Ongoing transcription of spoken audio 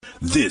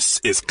This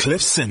is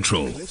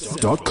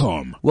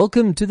CliffCentral.com.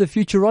 Welcome to the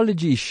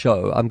Futurology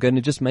Show. I'm going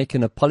to just make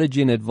an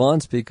apology in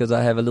advance because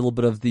I have a little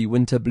bit of the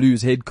winter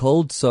blues head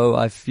cold, so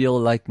I feel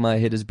like my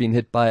head has been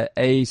hit by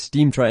a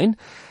steam train,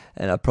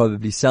 and I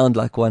probably sound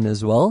like one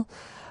as well.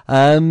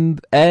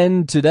 And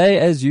today,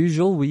 as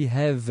usual, we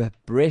have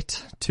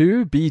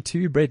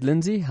B2, Brett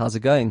Lindsay. How's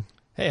it going?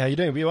 Hey, how you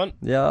doing, B1?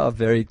 Yeah,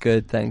 very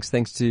good, thanks.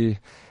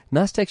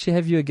 Nice to actually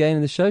have you again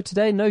in the show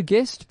today. No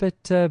guest,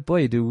 but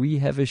boy, do we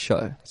have a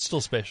show. It's still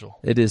special.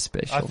 It is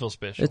special. I feel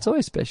special. It's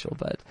always special,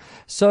 bud.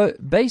 So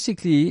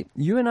basically,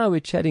 you and I were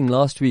chatting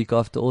last week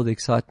after all the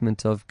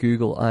excitement of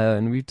Google I.O.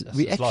 and we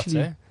actually, lots,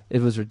 eh? It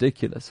was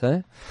ridiculous,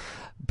 huh?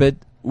 But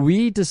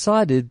we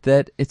decided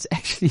that it's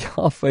actually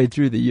halfway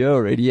through the year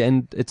already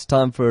and it's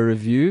time for a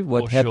review.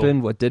 What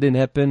happened, what didn't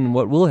happen, and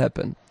what will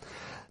happen.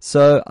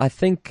 So I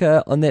think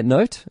on that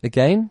note,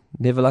 again,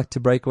 never like to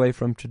break away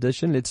from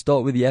tradition. Let's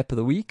start with the app of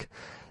the week.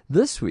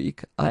 This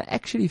week, I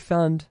actually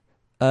found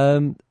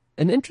an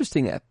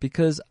interesting app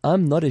because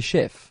I'm not a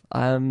chef.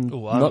 I'm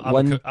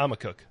a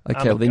cook.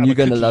 Okay, well, then you're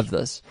going to love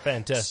this.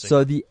 Fantastic.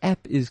 So the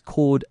app is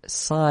called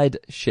Side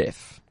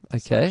Chef.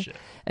 Okay. Side Chef.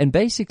 And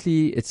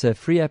basically, it's a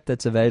free app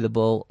that's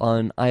available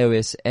on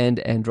iOS and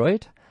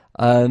Android.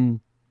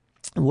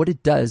 What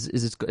it does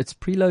is it's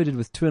preloaded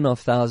with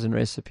 2,500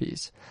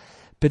 recipes.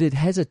 But it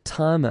has a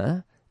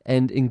timer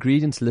and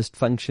ingredients list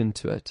function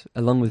to it,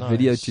 along with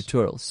video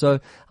tutorials. So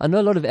I know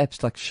a lot of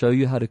apps like show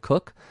you how to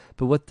cook,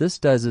 but what this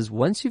does is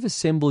once you've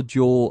assembled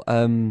your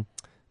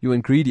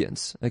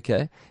ingredients,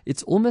 okay,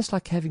 it's almost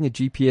like having a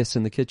GPS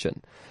in the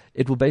kitchen.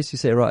 It will basically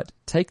say, right,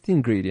 take the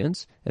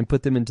ingredients and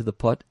put them into the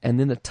pot, and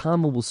then a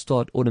timer will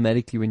start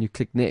automatically when you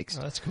click next.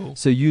 Oh, that's cool.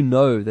 So you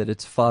know that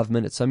it's 5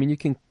 minutes. I mean, you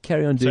can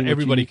carry on doing. So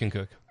everybody can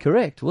cook.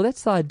 Correct. Well,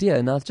 that's the idea,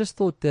 and I just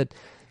thought that.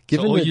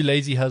 So all you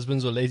lazy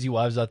husbands or lazy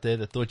wives out there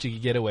that thought you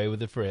could get away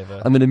with it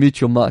forever. I'm going to mute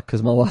your mic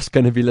because my wife's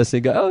going to be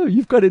listening and go, oh,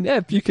 you've got an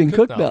app. You can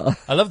cook now.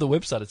 I love the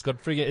website. It's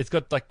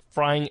got like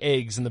frying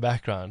eggs in the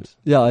background.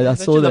 Yeah, I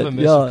saw that. Love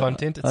immersive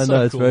content. It's I know,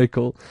 so it's cool. very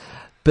cool.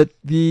 But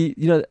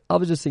I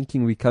was just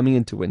thinking we're coming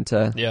into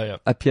winter. Yeah.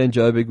 Up here in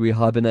Joburg, we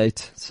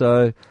hibernate.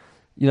 So,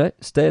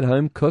 stay at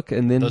home, cook,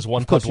 and then, those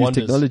of course, use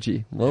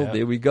technology. Well,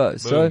 There we go. Boom.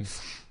 So,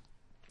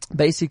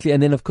 basically,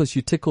 and then, of course,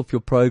 you tick off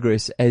your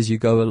progress as you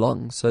go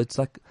along. So, it's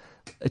like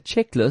a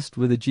checklist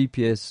with a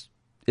GPS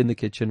in the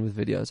kitchen with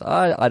videos.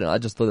 I don't know. I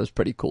just thought it was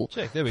pretty cool.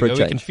 Check. There we go.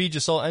 We can feed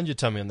your soul and your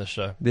tummy on this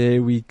show.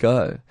 There we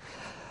go.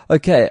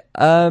 Okay.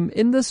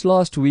 In this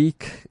last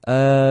week,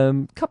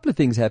 couple of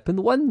things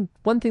happened. One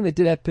thing that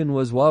did happen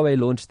was Huawei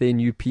launched their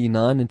new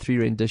P9 in 3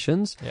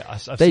 renditions. Yeah,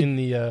 I've seen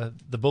the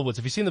billboards.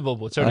 Have you seen the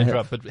billboards? Sorry to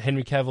interrupt, but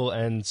Henry Cavill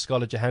and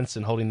Scarlett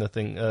Johansson holding the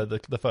thing,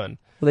 the phone.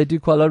 Well, they do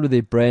quite a lot with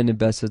their brand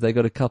ambassadors. They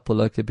got a couple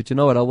locally, but you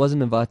know what? I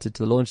wasn't invited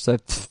to the launch, so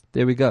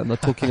there we go. I'm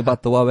not talking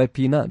about the Huawei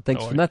P9.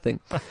 Thanks for nothing.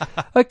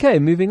 Okay,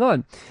 moving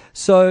on.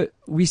 So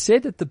we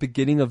said at the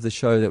beginning of the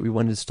show that we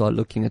wanted to start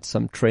looking at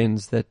some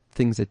trends,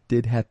 things that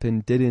did happen,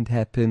 didn't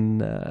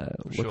happen,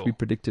 what we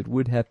predicted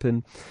would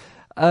happen.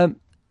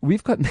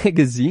 We've got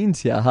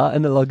magazines here. How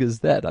analog is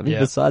that? I mean,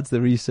 besides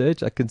the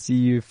research, I can see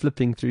you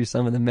flipping through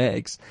some of the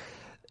mags.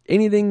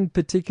 Anything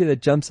particular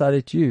that jumps out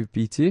at you,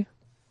 B2?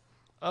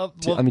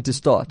 To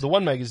start. The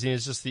one magazine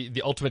is just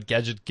the ultimate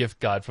gadget gift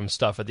guide from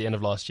Stuff at the end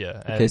of last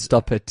year. Okay,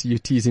 stop it. You're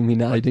teasing me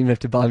now. You didn't even have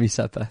to buy me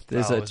supper.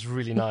 It was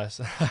really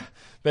nice.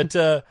 But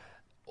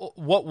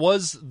what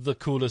was the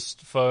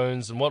coolest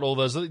phones and what all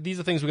those? These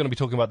are things we're going to be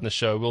talking about in the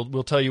show.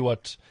 We'll tell you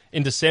what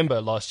in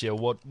December last year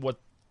what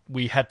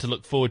we had to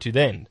look forward to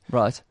then.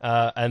 Right.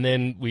 And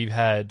then we've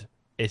had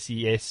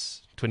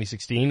SES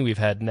 2016. We've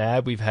had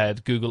NAB. We've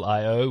had Google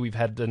I/O. We've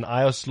had an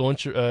iOS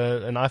launch,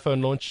 an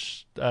iPhone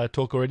launch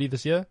talk already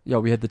this year. Yeah,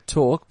 we had the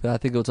talk, but I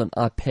think it was on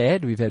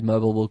iPad. We've had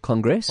Mobile World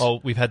Congress.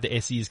 Oh, we've had the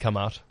SEs come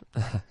out.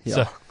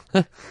 Yeah.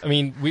 So, I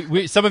mean,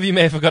 we some of you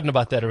may have forgotten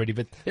about that already,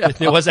 but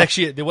there was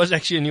actually a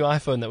new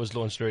iPhone that was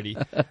launched already.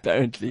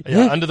 Apparently,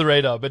 under the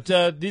radar. But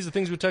these are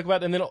things we'll talk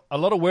about, and then a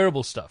lot of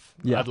wearable stuff.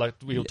 Yeah,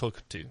 we'll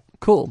talk to.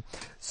 Cool.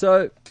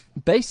 So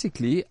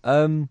basically,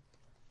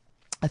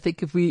 I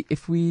think if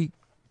we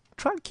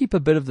try and keep a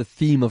bit of the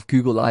theme of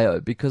Google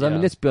I/O, because I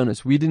mean, let's be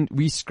honest,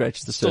 we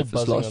scratched the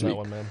surface last week. That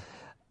one, man.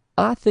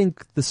 I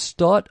think the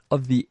start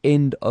of the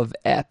end of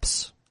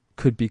apps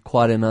could be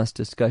quite a nice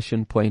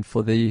discussion point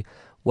for the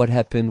what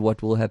happened,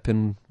 what will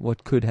happen,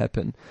 what could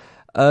happen.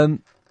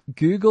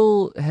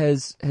 Google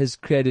has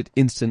created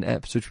instant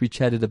apps, which we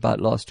chatted about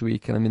last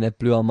week, and I mean that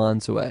blew our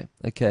minds away.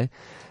 Okay.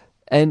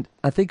 And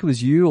I think it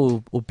was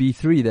you or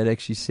B3 that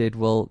actually said,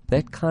 well,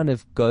 that kind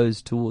of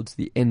goes towards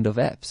the end of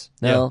apps.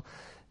 Now,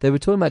 they were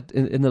talking about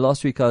in the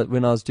last week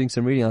when I was doing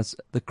some reading,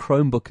 the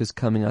Chromebook is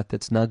coming out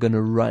that's now going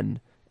to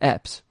run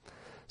apps.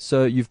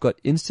 So you've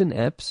got instant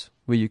apps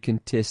where you can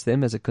test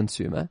them as a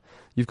consumer.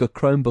 You've got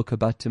Chromebook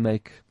about to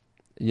make,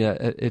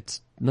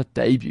 it's not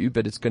debut,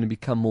 but it's going to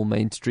become more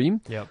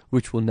mainstream,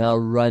 which will now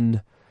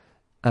run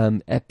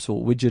apps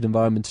or widget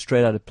environments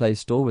straight out of Play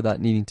Store without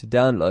needing to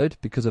download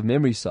because of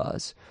memory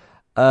size.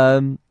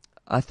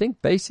 I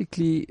think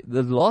basically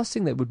the last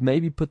thing that would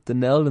maybe put the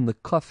nail in the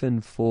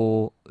coffin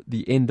for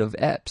the end of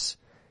apps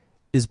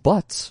is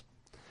bots.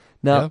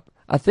 Now, Yeah.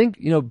 I think,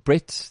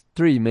 Brett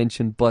 3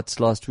 mentioned bots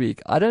last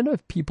week. I don't know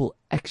if people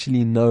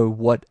actually know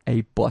what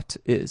a bot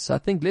is. So I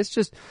think let's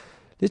just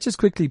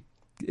quickly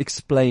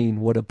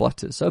explain what a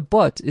bot is. So a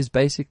bot is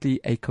basically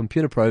a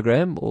computer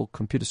program or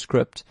computer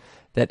script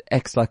that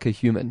acts like a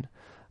human.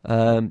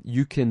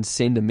 You can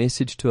send a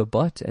message to a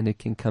bot and it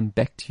can come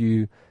back to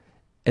you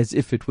as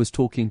if it was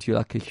talking to you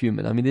like a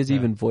human. I mean, there's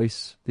even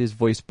voice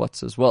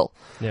bots as well.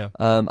 Yeah.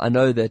 I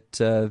know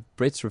that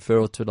Brett's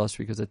referral to last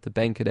week was that the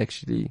bank had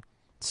actually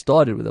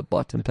started with a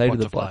bot and played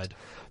with a bot. Botified.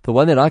 The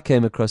one that I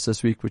came across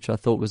this week, which I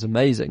thought was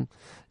amazing,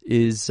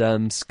 is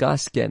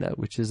Skyscanner,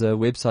 which is a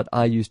website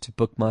I use to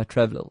book my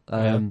travel.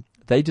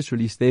 They just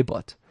released their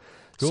bot.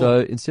 Cool. So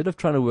instead of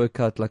trying to work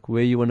out like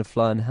where you want to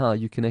fly and how,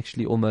 you can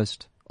actually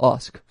almost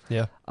ask,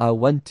 Yeah. I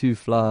want to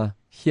fly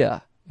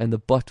here. And the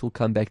bot will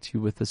come back to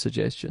you with the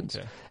suggestions.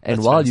 Okay. And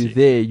That's while fancy. you're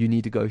there, you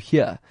need to go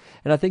here.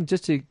 And I think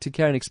just to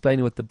Karen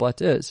explaining what the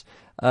bot is,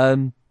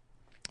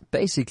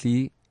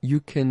 basically you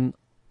can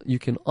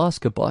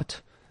ask a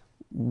bot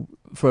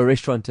for a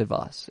restaurant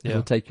advice. Yeah.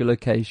 It'll take your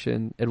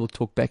location. It will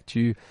talk back to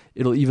you.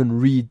 It'll even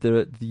read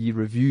the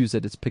reviews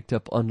that it's picked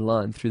up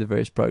online through the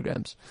various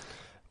programs.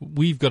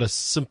 We've got a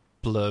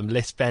simpler,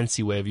 less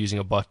fancy way of using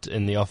a bot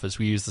in the office.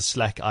 We use the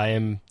Slack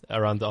IM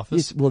around the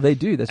office. Yes, well they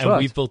do. That's And right.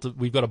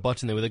 we've got a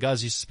bot in there where the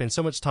guys used to spend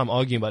so much time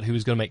arguing about who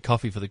was going to make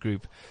coffee for the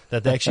group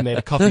that they actually made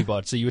a coffee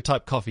bot. So you would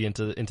type coffee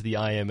into the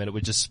IM and it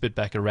would just spit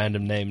back a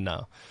random name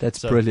now.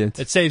 That's So brilliant.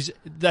 It saves.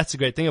 That's a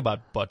great thing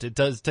about bot. It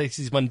takes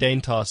these mundane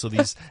tasks or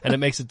these and it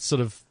makes it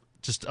sort of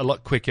just a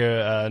lot quicker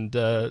and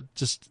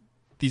just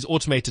these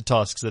automated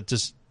tasks that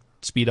just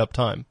speed up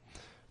time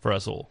for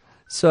us all.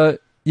 So,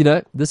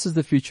 this is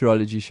the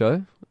Futurology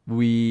show.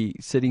 We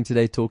sitting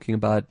today talking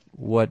about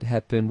what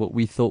happened, what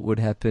we thought would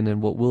happen,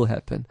 and what will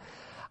happen.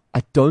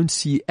 I don't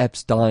see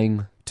apps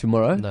dying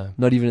tomorrow, No.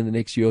 not even in the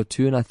next year or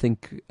two. And I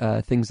think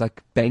things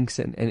like banks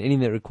and anything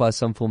that requires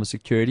some form of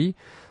security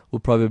will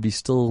probably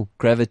still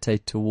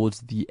gravitate towards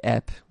the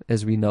app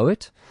as we know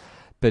it.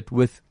 But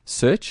with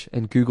search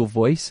and Google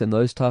Voice and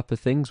those type of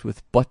things,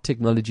 with bot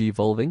technology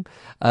evolving,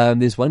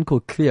 there's one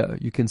called Clio.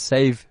 You can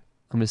save,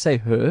 I'm going to say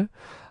her,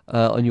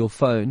 on your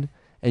phone,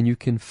 and you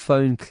can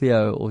phone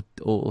Clio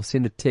or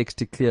send a text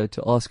to Clio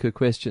to ask her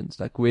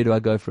questions, like where do I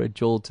go for a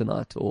jolt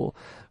tonight, or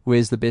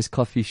where's the best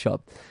coffee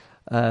shop.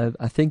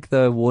 I think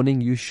the warning,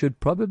 you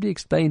should probably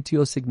explain to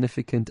your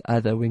significant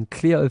other when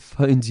Clio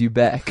phones you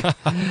back,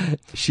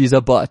 she's a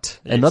bot,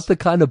 Yes. and not the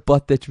kind of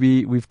bot that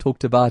we've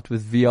talked about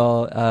with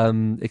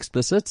VR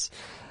explicits.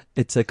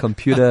 It's a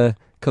computer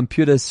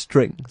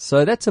string.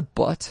 So that's a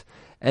bot.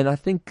 And I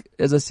think,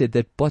 as I said,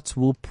 that bots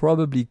will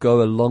probably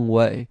go a long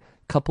way,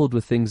 coupled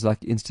with things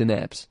like instant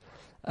apps,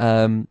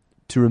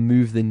 to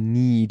remove the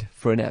need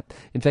for an app.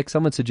 In fact,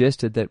 someone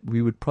suggested that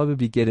we would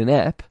probably get an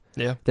app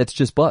Yeah. that's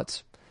just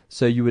bots.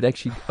 So you would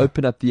actually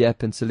open up the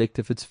app and select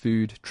if it's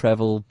food,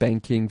 travel,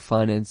 banking,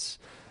 finance,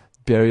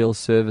 burial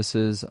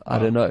services, I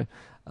don't know.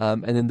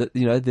 And then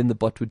then the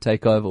bot would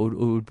take over,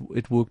 or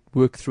it would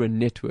work through a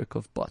network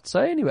of bots. So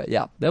anyway,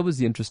 yeah, that was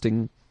the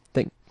interesting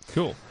thing.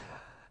 Cool.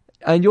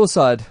 And your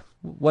side,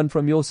 one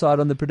from your side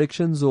on the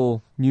predictions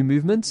or new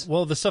movements?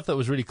 Well, the stuff that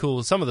was really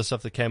cool, some of the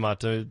stuff that came out,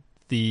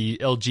 the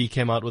LG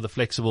came out with a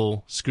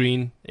flexible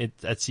screen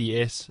at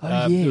CES.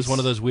 Oh, It was yes. one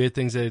of those weird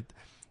things that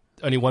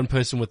only one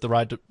person with the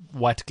right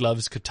white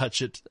gloves could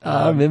touch it.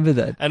 I remember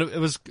that. And it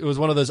was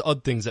one of those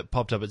odd things that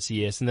popped up at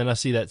CES. And then I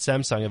see that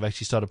Samsung have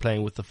actually started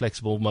playing with the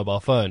flexible mobile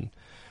phone.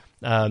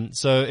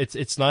 So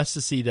it's nice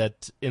to see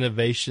that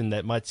innovation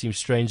that might seem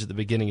strange at the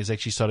beginning is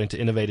actually starting to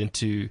innovate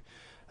into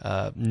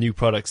new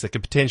products that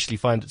could potentially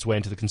find its way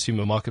into the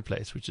consumer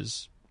marketplace, which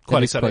is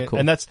quite exciting. Quite cool.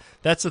 And that's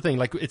the thing.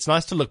 Like, it's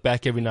nice to look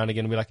back every now and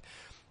again and be like,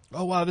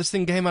 oh wow, this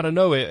thing came out of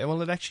nowhere.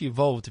 Well, it actually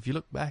evolved. If you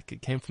look back,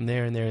 it came from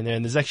there and there and there.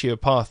 And there's actually a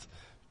path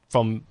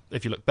from,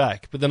 if you look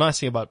back. But the nice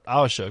thing about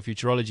our show,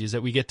 Futurology, is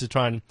that we get to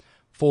try and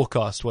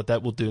forecast what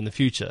that will do in the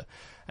future.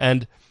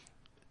 And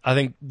I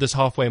think this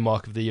halfway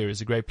mark of the year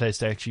is a great place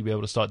to actually be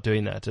able to start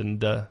doing that.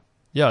 And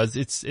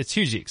it's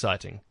hugely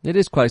exciting. It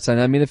is quite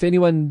exciting. I mean, if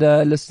anyone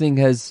listening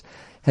has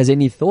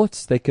any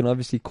thoughts, they can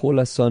obviously call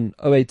us on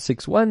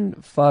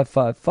 0861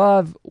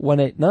 555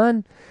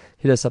 189.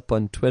 Hit us up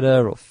on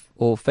Twitter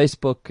or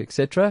Facebook,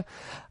 etc.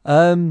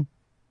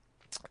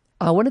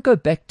 I want to go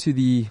back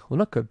to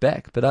not go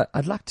back, but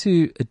I'd like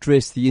to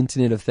address the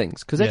Internet of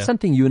Things, because that's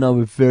something you and I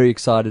were very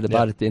excited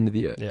about at the end of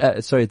the year. Yeah.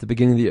 At the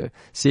beginning of the year.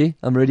 See,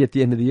 I'm already at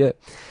the end of the year.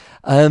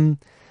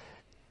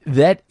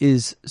 That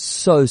is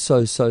so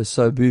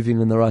moving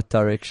in the right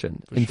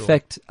direction. In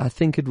fact, I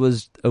think it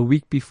was a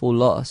week before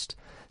last,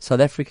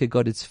 South Africa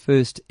got its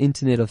first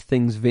Internet of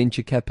Things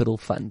venture capital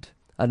fund.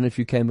 I don't know if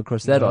you came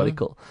across that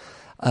article.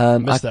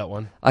 Missed that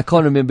one. I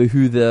can't remember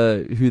who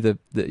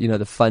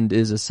the fund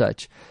is as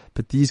such,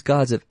 but these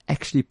guys have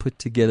actually put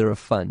together a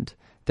fund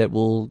that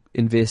will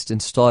invest in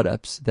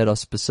startups that are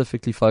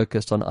specifically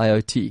focused on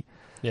IoT.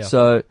 Yeah.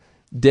 So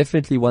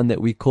definitely one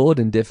that we called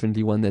and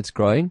definitely one that's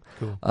growing.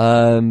 Cool.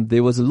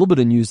 There was a little bit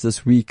of news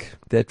this week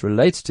that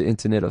relates to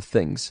Internet of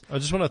Things. I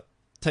just want to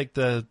take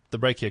the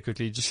break here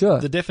quickly. Just Sure.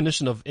 The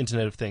definition of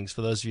Internet of Things,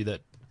 for those of you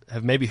that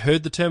have maybe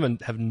heard the term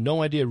and have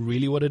no idea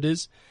really what it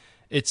is.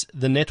 It's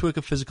the network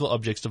of physical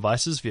objects,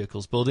 devices,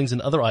 vehicles, buildings,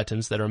 and other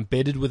items that are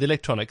embedded with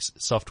electronics,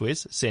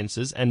 softwares,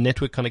 sensors, and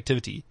network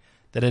connectivity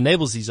that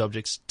enables these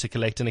objects to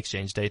collect and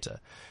exchange data.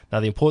 Now,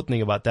 the important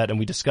thing about that, and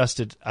we discussed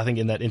it, I think,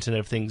 in that Internet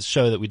of Things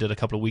show that we did a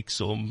couple of weeks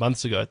or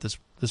months ago at this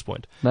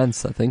point.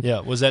 Months, I think.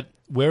 Yeah, was that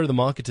where are the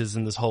marketers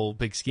in this whole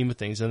big scheme of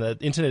things? And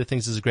that Internet of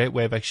Things is a great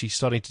way of actually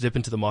starting to dip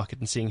into the market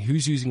and seeing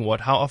who's using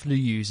what, how often do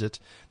you use it.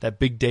 That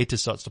big data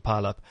starts to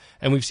pile up.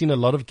 And we've seen a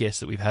lot of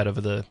guests that we've had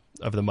over the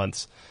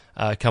months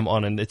come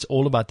on, and it's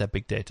all about that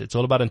big data. It's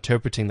all about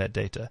interpreting that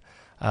data.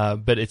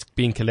 But it's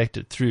being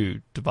collected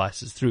through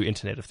devices, through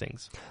Internet of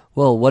Things.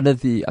 Well,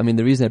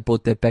 the reason I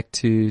brought that back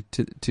to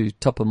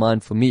top of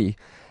mind for me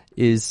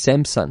is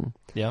Samsung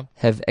Yeah.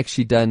 have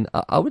actually done,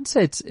 I wouldn't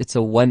say it's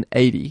a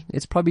 180.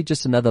 It's probably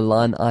just another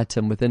line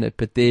item within it,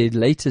 but their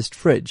latest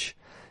fridge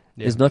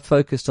is not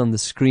focused on the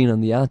screen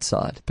on the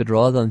outside, but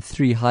rather on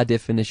 3 high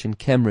definition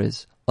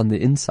cameras on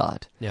the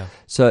inside. Yeah.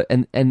 So,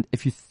 and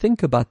if you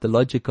think about the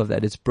logic of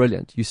that, it's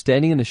brilliant. You're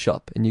standing in a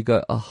shop and you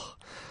go, oh,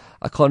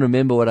 I can't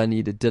remember what I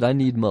needed. Did I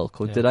need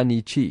milk or did I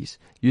need cheese?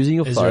 Using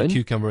your Is phone. there a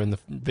cucumber in the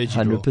veggie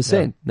drawer? 100%.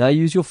 Yeah. Now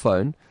use your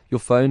phone. Your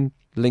phone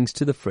links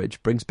to the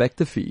fridge, brings back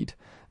the feed,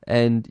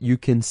 and you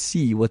can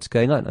see what's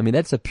going on. I mean,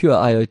 that's a pure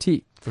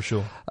IoT. For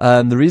sure.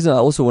 The reason I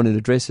also wanted to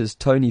address is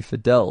Tony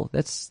Fadell.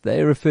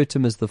 They refer to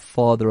him as the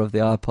father of the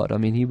iPod. I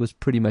mean, he was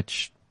pretty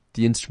much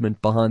the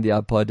instrument behind the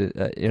iPod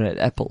at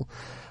Apple.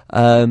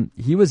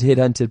 He was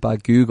headhunted by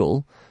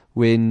Google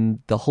when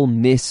the whole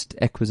Nest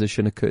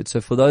acquisition occurred. So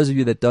for those of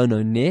you that don't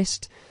know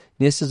Nest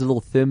is a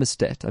little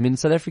thermostat. I mean, in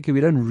South Africa, we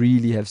don't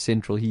really have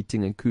central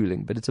heating and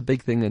cooling, but it's a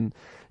big thing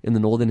in the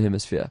Northern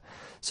Hemisphere.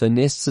 So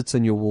Nest sits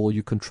on your wall.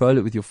 You control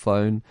it with your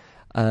phone.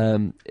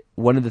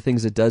 One of the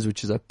things it does,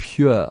 which is a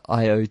pure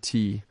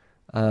IoT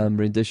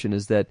rendition,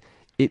 is that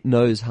it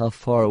knows how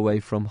far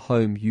away from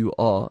home you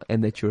are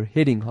and that you're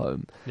heading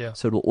home. Yeah.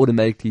 So it will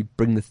automatically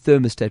bring the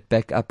thermostat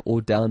back up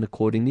or down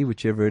accordingly,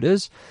 whichever it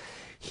is.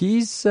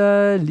 He's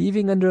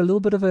leaving under a little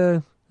bit of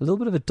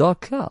a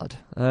dark cloud.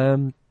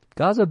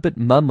 Guys are a bit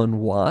mum on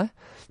why,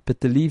 but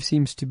the leave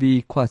seems to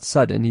be quite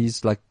sudden.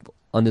 He's like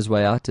on his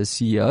way out as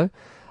CEO,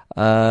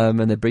 and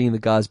they're bringing the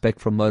guys back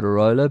from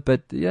Motorola.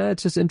 But yeah,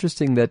 it's just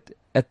interesting that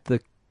at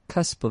the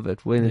cusp of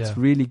it, when it's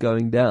really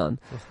going down,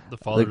 The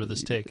father of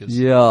this tech is.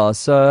 Yeah,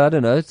 so I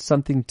don't know. It's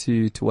something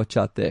to watch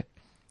out there.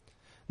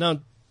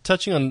 Now,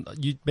 touching on,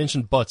 you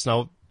mentioned bots.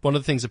 Now, one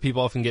of the things that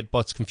people often get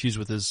bots confused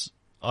with is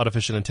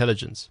artificial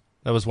intelligence.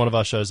 That was one of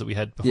our shows that we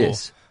had before.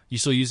 Yes. You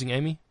still using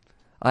Amy?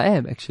 I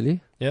am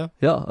actually. Yeah?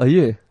 Yeah, are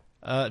you?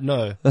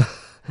 No.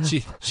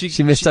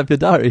 She messed up your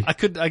diary. I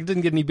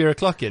didn't get any beer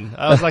o'clock in.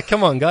 I was like,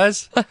 come on,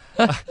 guys.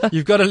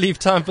 You've got to leave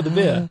time for the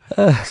beer.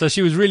 So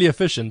she was really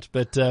efficient,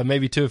 but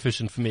maybe too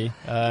efficient for me.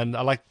 And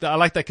I like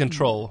that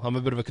control. I'm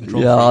a bit of a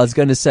control Yeah, freak. I was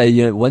going to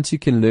say, once you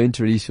can learn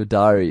to release your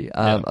diary,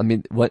 I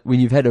mean, when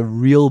you've had a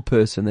real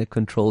person that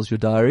controls your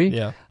diary,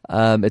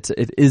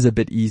 it is a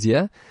bit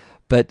easier.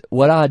 But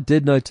what I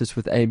did notice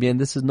with Amy, and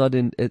this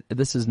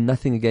is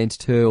nothing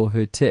against her or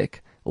her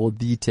tech, or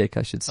the tech,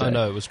 I should say. I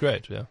know, it was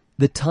great, yeah.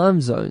 The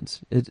time zones,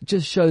 it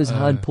just shows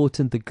how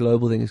important the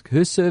global thing is.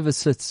 Her server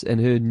sits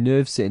and her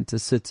nerve center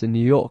sits in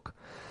New York.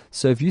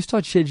 So if you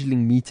start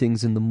scheduling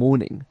meetings in the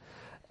morning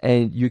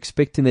and you're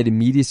expecting that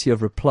immediacy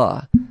of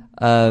reply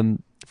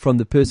from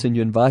the person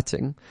you're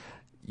inviting,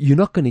 you're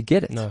not going to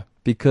get it. No.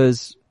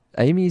 Because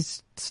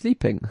Amy's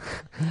sleeping.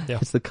 Yeah.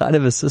 It's the kind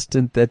of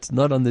assistant that's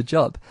not on the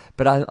job.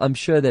 But I'm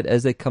sure that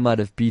as they come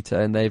out of beta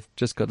and they've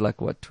just got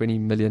 $20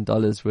 million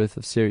worth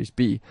of Series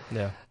B,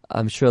 Yeah.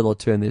 I'm sure they'll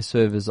turn their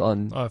servers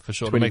on. Oh, for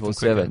sure. To make them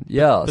quicker. 24/7.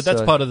 Yeah. But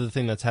that's part of the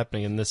thing that's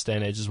happening in this day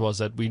and age as well, is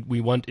that we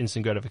want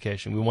instant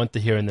gratification. We want the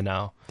here and the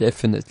now.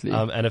 Definitely.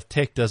 And if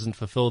tech doesn't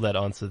fulfill that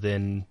answer,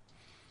 then,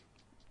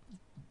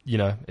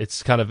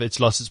 it's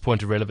lost its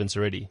point of relevance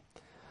already.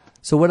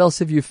 So what else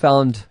have you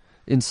found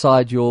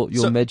inside your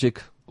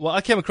magic? Well,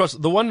 I came across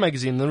the one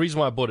magazine, and the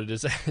reason why I bought it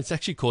is it's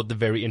actually called The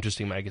Very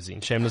Interesting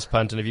Magazine. Shameless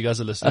punt, and if you guys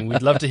are listening,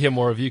 we'd love to hear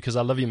more of you because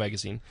I love your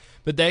magazine.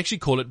 But they actually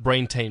call it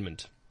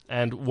Braintainment.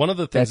 And one of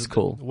the things That's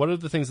cool. One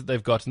of the things that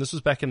they've got, and this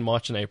was back in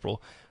March and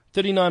April,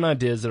 39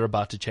 ideas that are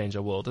about to change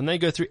our world. And they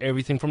go through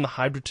everything from the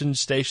hydrogen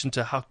station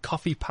to how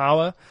coffee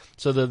power,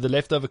 so the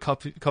leftover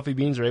coffee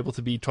beans are able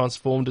to be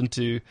transformed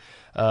into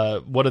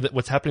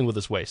what's happening with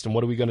this waste and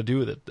what are we going to do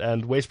with it.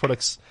 And waste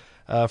products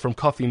from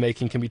coffee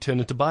making can be turned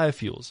into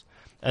biofuels.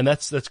 And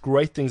that's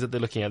great things that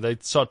they're looking at. They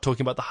start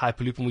talking about the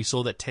Hyperloop, and we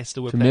saw that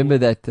Tesla were Remember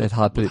that with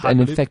Hyperloop. Hyperloop.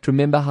 And in fact,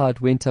 remember how it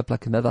went up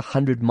like another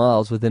 100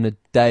 miles within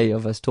day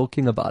of us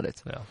talking about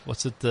it. Yeah.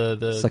 What's it?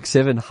 It's like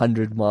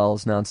 700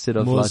 miles now instead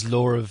of Moore's like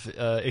law of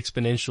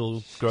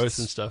exponential growth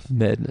and stuff.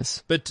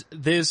 madness. But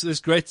there's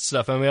great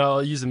stuff. I mean,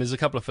 I'll use them. There's a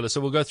couple of fillers.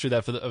 So we'll go through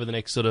that over the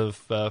next sort of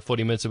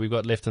 40 minutes that we've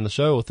got left in the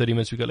show, or 30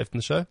 minutes we've got left in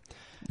the show.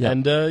 Yeah.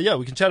 And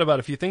we can chat about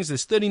a few things.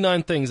 There's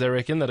 39 things, I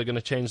reckon, that are going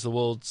to change the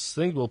world's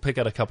thing. We'll pick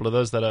out a couple of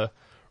those that are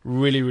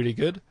really, really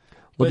good.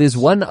 Well, But- there's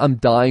one I'm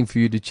dying for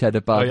you to chat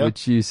about, Oh, yeah?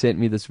 which you sent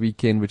me this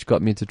weekend, which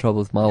got me into trouble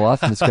with my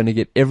wife, and it's going to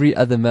get every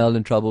other male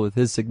in trouble with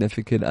his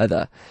significant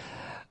other.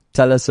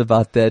 Tell us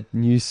about that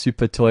new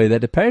super toy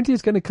that apparently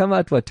is going to come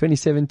out,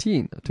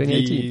 2017 or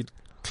 2018? The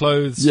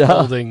clothes Yeah.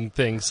 folding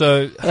thing.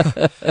 So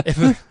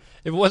if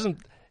it wasn't,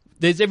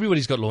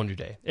 everybody's got laundry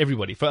day.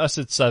 Everybody. For us,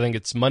 I think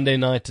it's Monday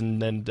night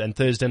and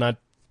Thursday night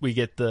we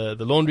get the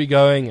laundry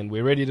going and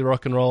we're ready to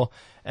rock and roll.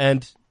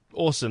 And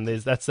awesome.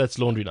 That's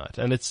laundry night,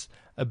 and it's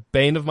a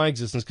bane of my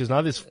existence because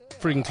now there's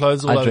freaking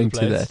clothes all I over drink the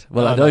to place. that.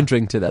 Well, I don't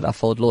drink to that. I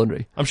fold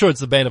laundry. I'm sure it's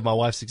the bane of my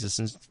wife's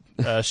existence.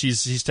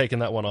 She's taken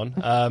that one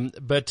on.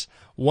 But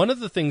one of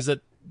the things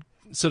that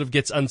sort of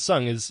gets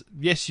unsung is,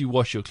 yes, you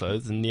wash your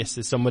clothes, and yes,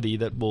 there's somebody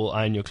that will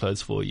iron your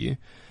clothes for you.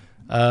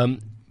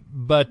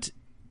 But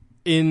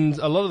in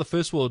a lot of the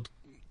first world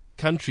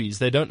countries,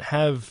 they don't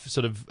have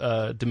sort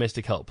of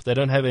domestic help. They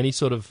don't have any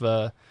sort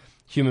of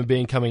human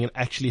being coming and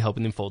actually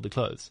helping them fold the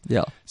clothes.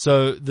 Yeah.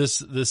 So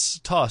this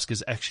task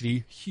is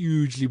actually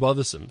hugely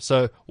bothersome.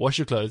 So wash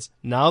your clothes.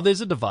 Now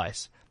there's a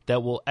device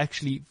that will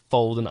actually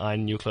fold and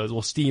iron your clothes,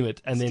 or steam it,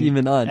 and Steam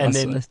and iron, and I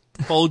then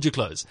saw fold your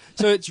clothes.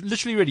 So it's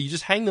literally ready. You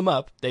just hang them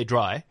up, they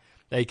dry,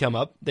 they come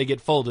up, they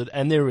get folded,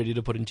 and they're ready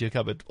to put into your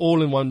cupboard,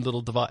 all in one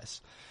little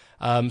device.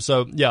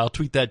 So yeah, I'll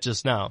tweet that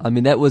just now. I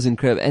mean, that was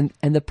incredible.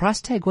 And the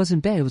price tag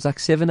wasn't bad. It was like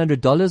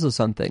 $700 or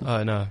something.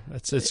 Oh no,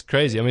 it's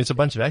crazy. I mean, it's a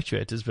bunch of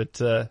actuators,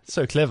 but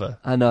so clever.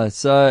 I know.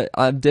 So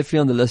I'm definitely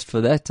on the list for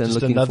that, and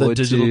Just looking another forward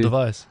digital to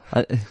device.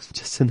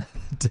 just another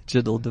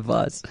digital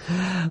device.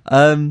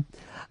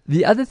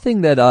 The other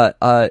thing that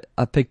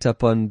I picked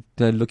up on,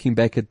 looking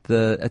back at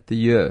the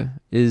year,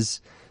 is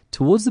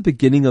towards the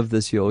beginning of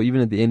this year, or even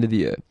at the end of the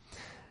year.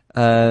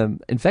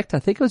 In fact, I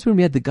think it was when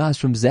we had the guys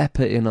from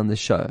Zappa in on the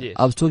show. Yes.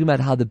 I was talking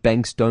about how the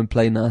banks don't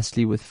play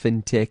nicely with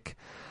fintech.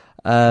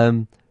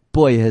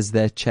 Boy, has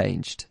that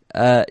changed.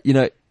 I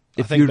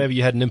If think maybe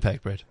you had an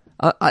impact, Brett.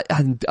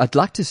 I'd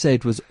like to say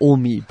it was all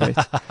me, Brett.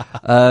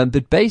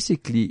 But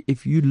basically,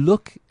 if you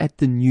look at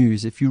the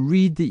news, if you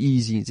read the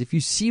e-zines, if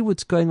you see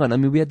what's going on, I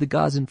mean, we had the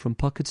guys in from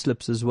Pocket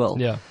Slips as well,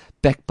 Yeah.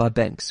 backed by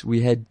banks.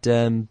 We had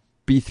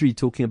B3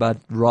 talking about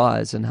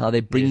Rise and how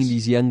they're bringing Yes.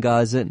 these young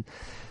guys in.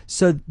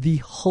 So the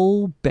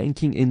whole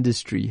banking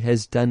industry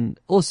has done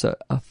also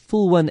a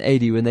full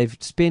 180 when they've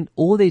spent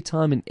all their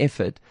time and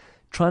effort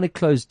trying to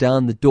close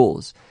down the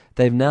doors.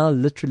 They've now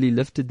literally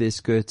lifted their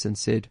skirts and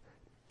said,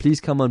 please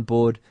come on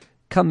board,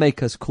 come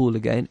make us cool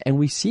again. And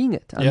we're seeing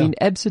it. I Yeah. mean,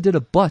 Absa did a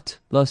bot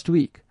last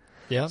week.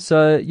 Yeah.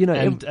 So, And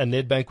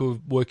Nedbank were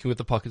working with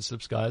the Pocket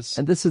Slips guys.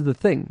 and this is the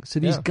thing. So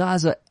these Yeah.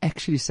 guys are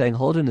actually saying,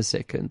 hold on a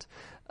second.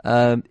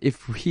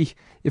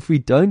 If we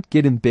don't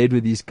get in bed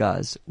with these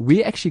guys,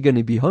 we're actually going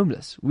to be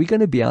homeless. We're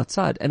going to be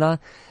outside. And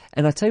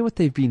I tell you what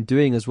they've been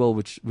doing as well,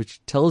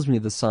 which tells me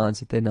the signs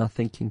that they're now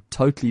thinking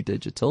totally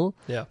digital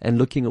Yeah. and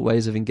looking at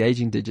ways of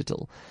engaging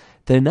digital.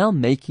 They're now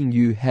making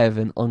you have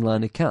an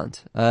online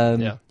account.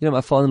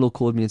 My father-in-law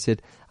called me and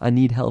said, I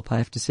need help. I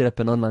have to set up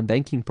an online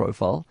banking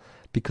profile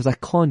because I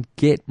can't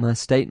get my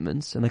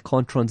statements and I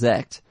can't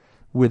transact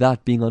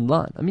without being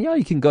online. I mean, yeah,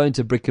 you can go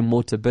into brick and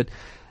mortar, but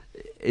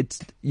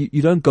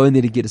you don't go in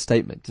there to get a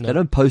statement. No. They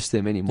don't post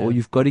them anymore. Yeah.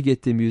 You've got to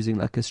get them using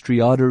like a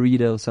Striata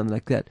reader or something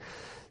like that.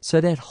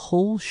 So that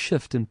whole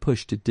shift and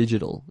push to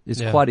digital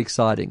is Yeah. quite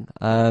exciting.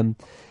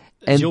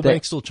 Is your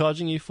bank still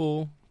charging you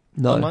for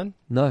no, online?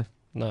 No.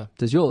 No.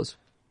 Does yours?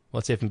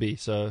 What's F&B?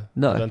 So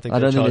No, I don't think I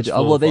they don't charge think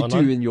for, well, they for do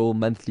online. in your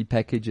monthly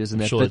packages and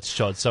I'm that, sure but it's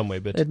charged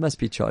somewhere, but it must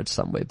be charged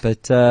somewhere.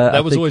 But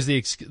that was always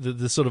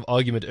the sort of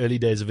argument early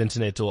days of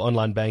internet or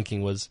online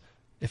banking was,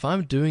 if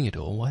I'm doing it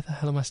all, why the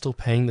hell am I still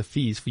paying the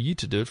fees for you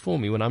to do it for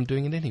me when I'm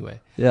doing it anyway?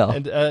 yeah.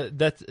 And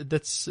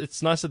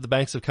it's nice that the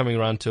banks are coming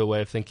around to a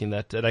way of thinking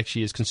that it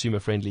actually is consumer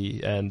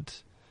friendly and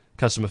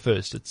customer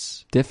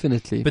first.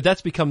 Definitely. But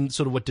that's become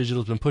sort of what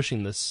digital's been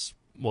pushing this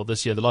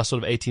year, the last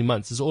sort of 18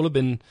 months. It's all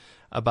been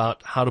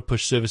about how to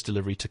push service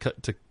delivery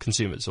to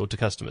consumers or to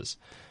customers.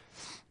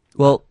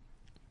 Well,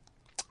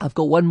 I've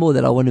got one more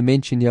that I want to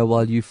mention here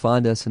while you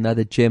find us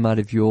another gem out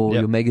of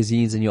your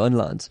magazines and your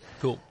onlines.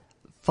 Cool.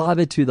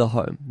 Fiber to the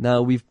home.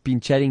 Now, we've been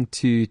chatting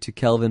to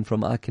Calvin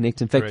from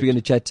iConnect. In fact, Correct. we're going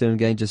to chat to him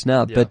again just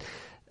now. Yeah.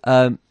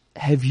 But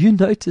have you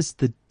noticed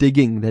the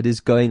digging that is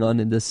going on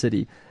in this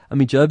city? I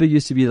mean, Joburg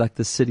used to be like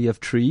the city of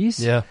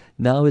trees. Yeah.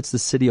 Now it's the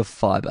city of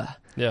fiber.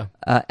 Yeah.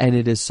 And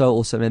it is so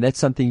awesome. And that's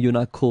something you and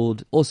I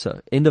called also.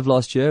 End of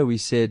last year, we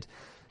said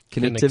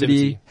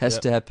connectivity has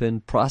to happen.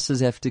 Prices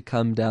have to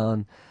come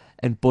down.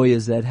 And boy,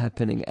 is that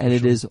happening. And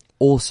it is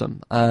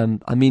awesome.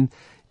 I mean,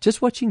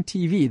 just watching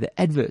TV, the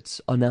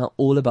adverts are now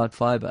all about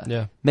fiber.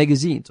 Yeah.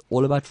 Magazines,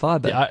 all about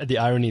fiber. The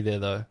irony there,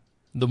 though,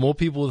 the more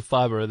people with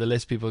fiber, the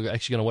less people are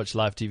actually going to watch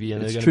live TV,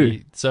 and It's they're true. going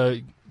to be so.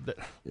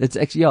 It's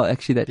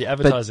actually that The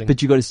advertising.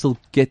 but you got to still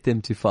get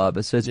them to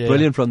fiber. So it's Yeah.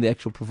 brilliant from the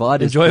actual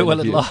provider's Enjoy it point while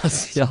of it view.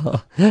 lasts.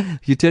 Yeah,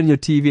 you turn your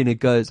TV and it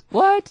goes,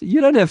 "What?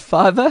 You don't have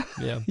fiber?"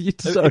 Yeah, You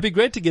it'd be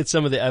great to get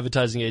some of the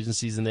advertising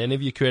agencies and any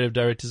of your creative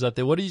directors out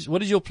there. What is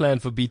your plan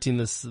for beating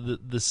this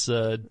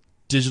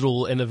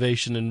digital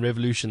innovation and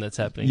revolution that's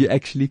happening? You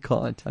actually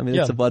can't. I mean,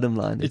 Yeah. it's the bottom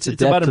line. It's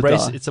adapt about or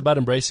die. It's about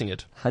embracing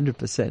it.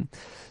 100%.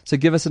 So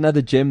give us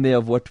another gem there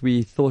of what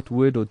we thought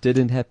would or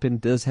didn't happen,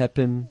 does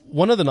happen.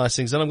 One of the nice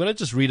things, and I'm going to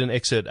just read an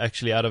excerpt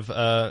actually out of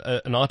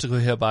an article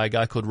here by a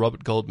guy called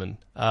Robert Goldman.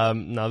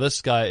 Now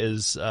this guy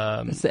is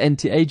It's the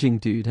anti-aging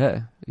dude,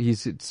 hey?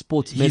 He's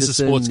sports medicine. he's a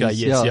sports guy,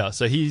 yes, yeah. yeah.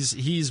 So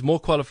he's more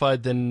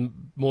qualified than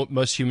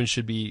most humans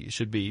should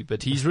be.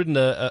 But he's written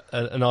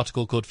an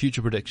article called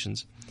Future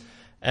Predictions.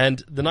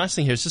 And the nice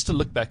thing here is just to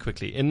look back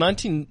quickly. In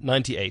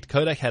 1998,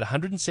 Kodak had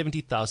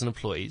 170,000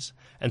 employees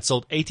and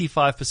sold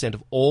 85%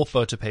 of all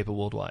photo paper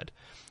worldwide.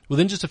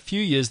 Within just a few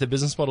years, their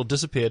business model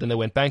disappeared and they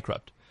went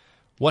bankrupt.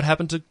 What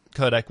happened to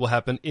Kodak will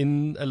happen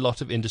in a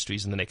lot of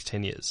industries in the next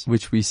 10 years.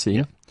 Which we see.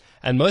 Yeah.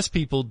 And most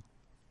people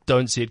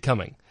don't see it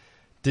coming.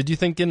 Did you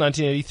think in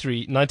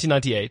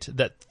 1998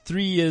 that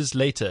 3 years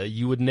later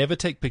you would never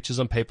take pictures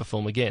on paper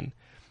film again?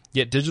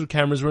 Yet digital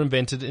cameras were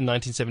invented in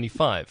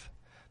 1975.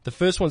 The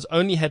first ones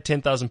only had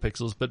 10,000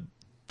 pixels, but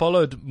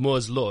followed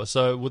Moore's law.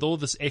 So with all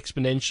this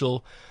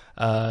exponential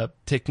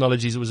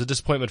technologies, it was a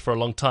disappointment for a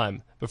long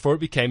time before it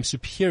became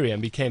superior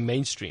and became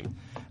mainstream.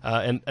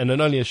 And in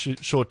only a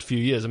short few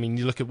years, I mean,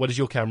 you look at what is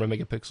your camera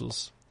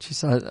megapixels?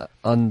 Jeez,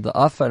 on the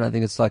iPhone, I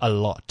think it's like A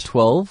lot.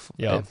 12,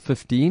 Yeah.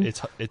 15.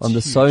 It's on the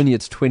huge. Sony,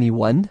 it's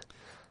 21.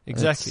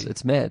 Exactly.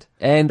 It's mad.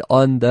 And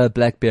on the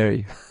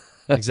BlackBerry.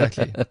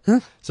 Exactly.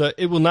 So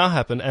it will now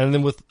happen. And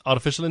then with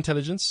artificial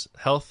intelligence,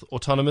 health,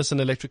 autonomous and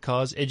electric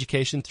cars,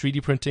 education,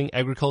 3D printing,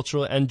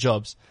 agricultural and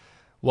jobs.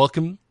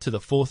 Welcome to the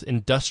fourth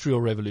industrial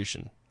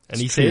revolution.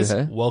 And It's he true, says,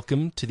 eh?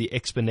 welcome to the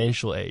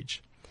exponential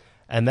age.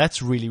 And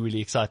that's really, really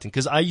exciting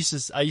because I used to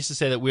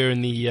say that we're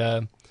in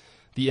the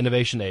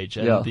innovation age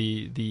and Yeah.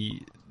 the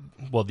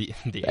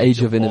age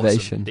of awesome,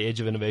 innovation. the age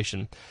of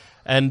innovation.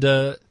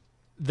 And,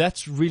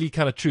 that's really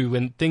kind of true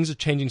when things are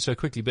changing so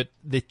quickly, but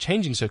they're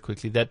changing so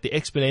quickly that the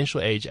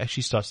exponential age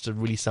actually starts to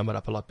really sum it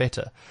up a lot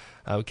better.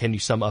 Can you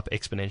sum up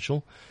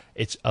exponential?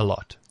 It's a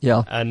lot.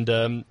 Yeah. And,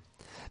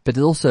 But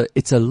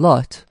it's a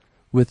lot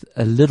with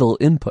a little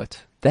input.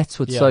 That's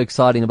what's Yeah. so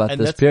exciting about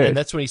this period. And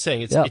that's what he's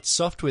saying. It's, Yeah. it's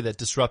software that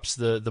disrupts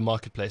the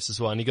marketplace as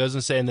well. And he goes on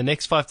to say in the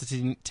next 5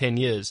 to 10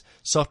 years,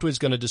 software is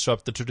going to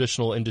disrupt the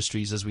traditional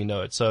industries as we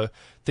know it. So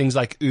things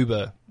like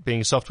Uber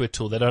being a software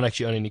tool, they don't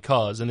actually own any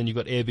cars. And then you've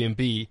got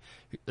Airbnb,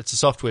 it's a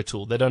software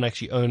tool. They don't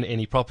actually own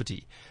any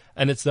property.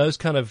 And it's those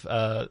kind of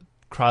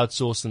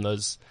crowdsourced and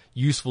those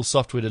useful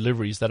software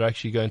deliveries that are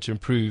actually going to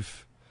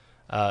improve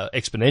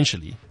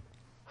exponentially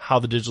how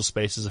the digital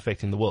space is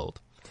affecting the world.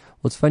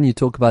 Well, it's funny you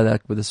talk about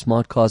that with the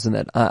smart cars and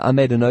that. I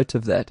made a note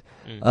of that.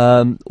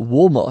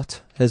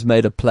 Walmart has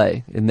made a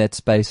play in that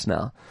space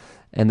now.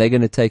 And they're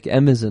going to take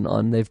Amazon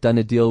on. They've done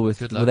a deal with,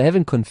 Good well, luck. they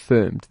haven't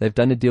confirmed. They've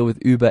done a deal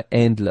with Uber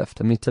and Lyft.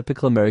 I mean,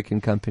 typical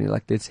American company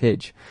like Let's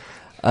Hedge,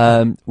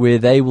 where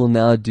they will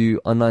now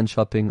do online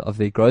shopping of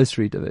their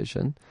grocery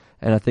division.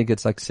 And I think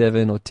it's like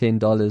 $7 or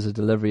 $10 a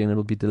delivery and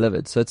it'll be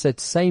delivered. So it's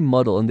that same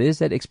model. And there's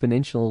that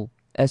exponential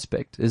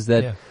aspect is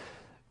that Yeah.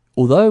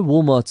 although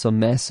Walmarts are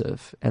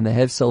massive and they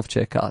have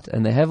self-checkout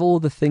and they have all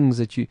the things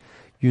that you're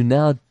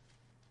now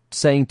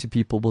saying to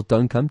people, well,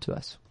 don't come to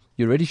us.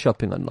 You're already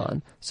shopping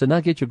online. So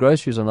now get your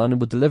groceries online and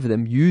we'll deliver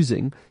them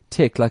using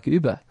tech like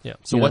Uber. Yeah.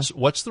 So You know?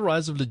 watch the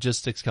rise of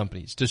logistics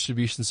companies,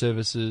 distribution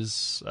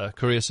services,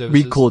 courier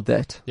services. We called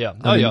that. Yeah.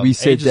 I mean, yeah. we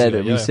said Ages that ago,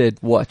 and yeah. we said,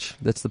 watch,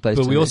 that's the place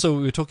But to we invest.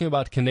 were talking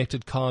about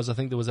connected cars. I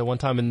think there was at one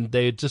time, and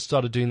they had just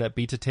started doing that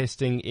beta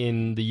testing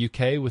in the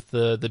UK with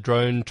the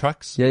drone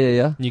trucks. Yeah.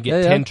 And you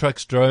get Yeah, 10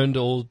 trucks droned,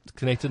 all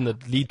connected, and the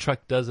lead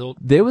truck does all.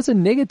 There was a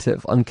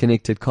negative on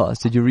connected cars.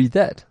 Did you read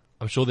that?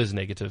 I'm sure there's a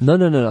negative. No.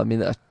 I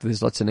mean,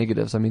 there's lots of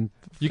negatives. I mean,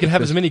 You can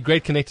have as many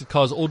great connected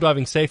cars, all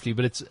driving safely,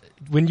 but it's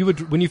when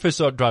you first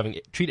start driving,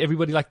 treat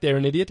everybody like they're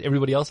an idiot,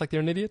 everybody else like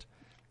they're an idiot.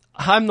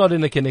 I'm not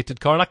in a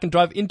connected car, and I can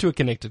drive into a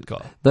connected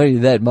car. not only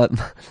that,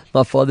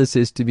 my father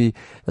says to me,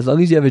 as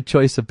long as you have a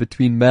choice of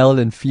between male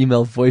and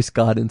female voice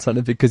guidance on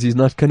it, because he's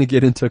not going to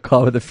get into a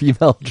car with a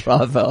female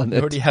driver on You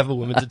it. already have a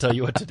woman to tell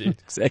you what to do.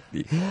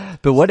 Exactly.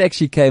 But what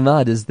actually came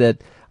out is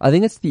that I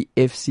think it's the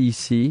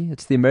FCC,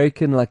 it's the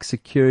American like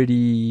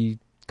security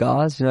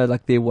guys,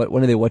 like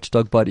one of their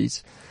watchdog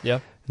bodies. Yeah.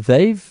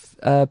 They've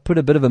put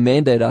a bit of a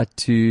mandate out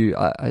to,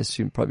 I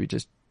assume probably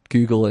just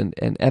Google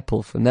and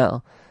Apple for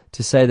now,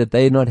 to say that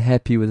they're not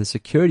happy with the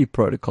security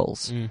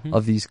protocols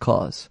of these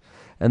cars.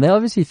 And they're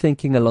obviously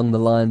thinking along the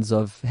lines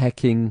of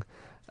hacking,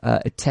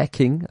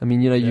 attacking. I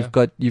mean, you've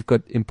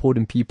got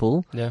important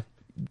people. Yeah.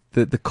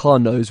 The car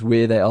knows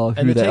where they are,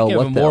 And who they're they are, taking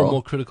over what they more are. and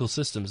more critical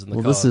systems in the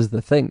Well, car. this is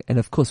the thing. And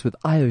of course with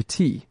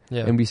IoT,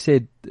 Yeah. and we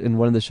said in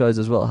one of the shows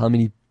as well, how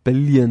many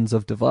billions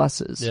of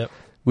devices Yeah.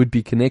 would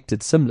be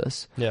connected,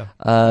 SIMless. Yeah.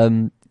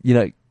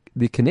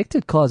 the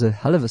connected car is a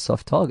hell of a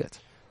soft target.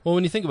 Well,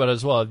 when you think about it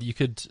as well, you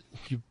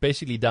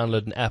basically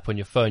download an app on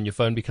your phone. Your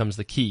phone becomes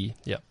the key.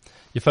 Yeah,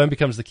 your phone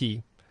becomes the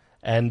key,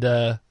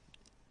 and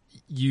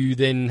you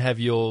then have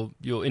your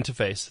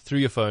interface through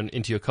your phone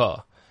into your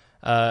car.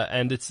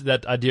 And it's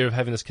that idea of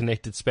having this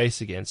connected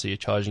space again. So you're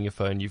charging your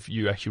phone,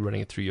 you're actually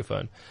running it through your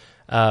phone.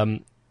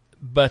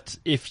 But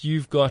if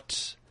you've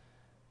got,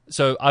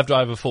 so I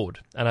drive a Ford,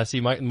 and I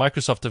see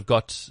Microsoft have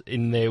got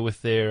in there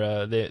with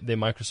their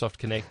Microsoft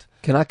Connect.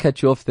 Can I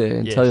cut you off there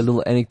and Yes. tell you a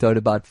little anecdote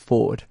about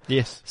Ford?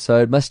 Yes. So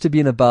it must have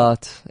been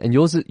about, and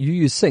yours, you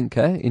use Sync,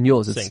 eh? In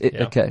yours, Sync,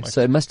 yeah, okay. Microsoft.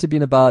 So it must have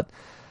been about,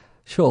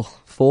 4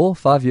 or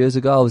 5 years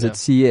ago. I was Yeah. at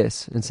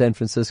CES in San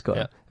Francisco,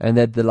 Yeah. and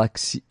they had the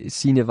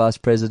senior vice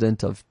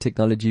president of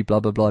technology, blah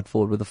blah blah, at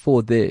Ford, with a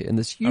Ford there, and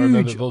this I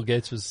remember huge. Bill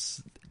Gates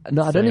was.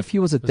 No, I don't know if he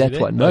was at Was he that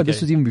there? one. No, Okay.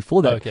 this was even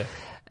before that. Oh, okay.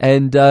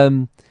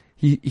 And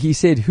he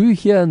said, who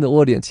here in the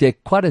audience,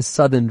 quite a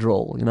southern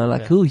drawl, Yeah.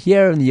 who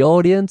here in the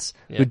audience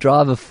Yeah. would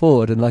drive a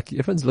Ford? And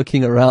everyone's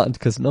looking around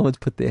because no one's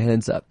put their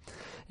hands up.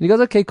 And he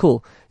goes, okay,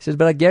 cool. He says,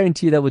 but I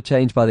guarantee you that will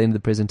change by the end of the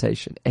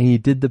presentation. And he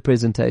did the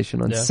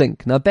presentation on Yeah.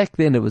 Sync. Now back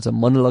then it was a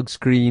monologue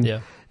screen. Yeah.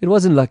 It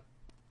wasn't like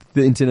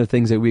the Internet of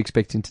Things that we're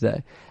expecting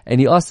today. And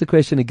he asked the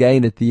question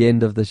again at the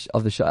end of the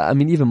show. I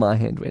mean, even my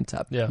hand went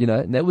up, Yeah.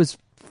 and that was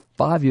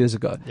 5 years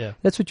ago. Yeah.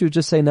 That's what you were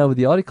just saying now with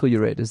the article you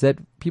read, is that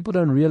people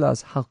don't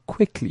realize how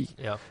quickly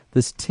Yeah.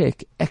 this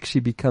tech actually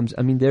becomes,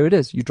 I mean, there it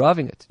is. You're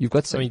driving it. You've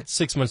got I Sync. mean,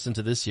 6 months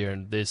into this year,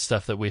 and there's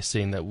stuff that we're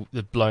seeing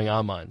that's blowing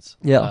our minds.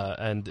 Yeah.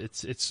 And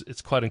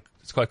it's quite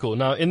cool.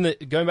 Now,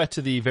 going back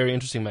to the Very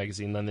Interesting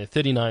magazine, and there are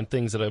 39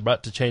 things that are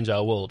about to change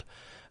our world.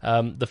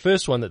 The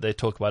first one that they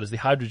talk about is the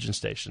hydrogen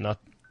station. Now,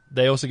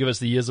 they also give us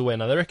the years away.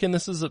 Now, they reckon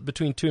this is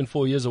between 2 and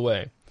 4 years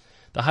away.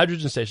 The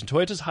hydrogen station,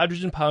 Toyota's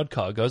hydrogen-powered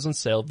car, goes on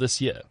sale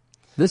this year.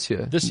 This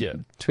year?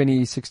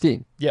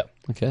 2016. Yeah.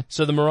 Okay.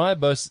 So the Mirai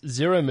boasts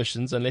zero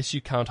emissions unless you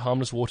count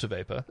harmless water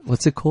vapor.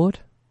 What's it called?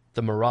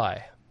 The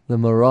Mirai. The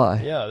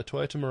Mirai. Yeah, the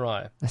Toyota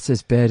Mirai. That's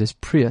as bad as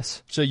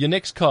Prius. So your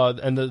next car,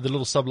 and the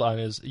little subline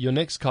is, your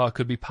next car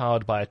could be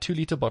powered by a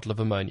 2-liter bottle of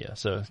ammonia.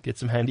 So get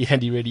some handy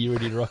ready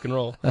to rock and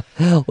roll.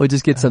 Or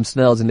just get some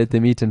snails and let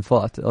them eat and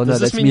fart. Oh no,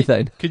 Does this that's mean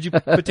methane. Could you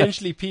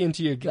potentially pee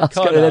into your I was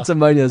car gonna- now? that's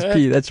ammonia's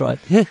pee, that's right.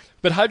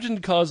 But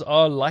hydrogen cars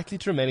are likely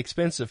to remain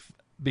expensive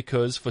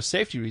because, for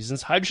safety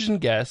reasons, hydrogen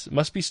gas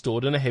must be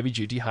stored in a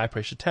heavy-duty,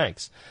 high-pressure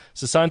tanks.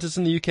 So scientists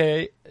in the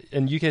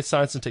UK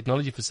science and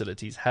technology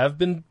facilities have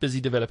been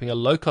busy developing a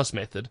low-cost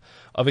method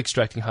of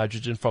extracting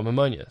hydrogen from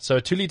ammonia. So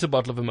a 2-liter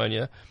bottle of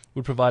ammonia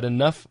would provide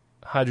enough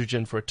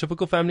hydrogen for a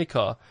typical family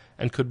car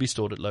and could be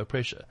stored at low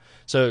pressure.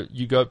 So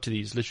you go up to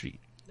these literally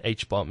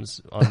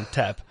H-bombs on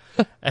tap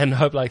and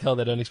hope like hell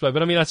they don't explode.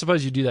 But I mean, I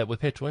suppose you do that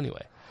with petrol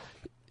anyway.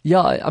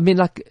 Yeah, I mean,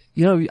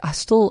 I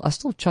still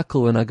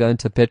chuckle when I go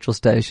into a petrol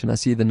station. I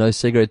see the no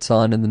cigarette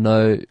sign and the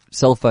no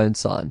cell phone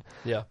sign.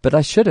 Yeah. But I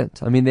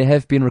shouldn't. I mean, there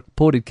have been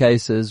reported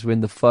cases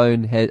when the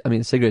phone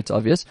the cigarette's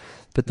obvious,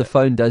 but the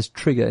phone does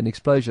trigger an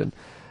explosion.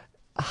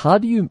 How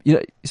do you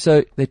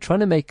so they're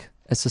trying to make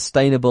a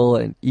sustainable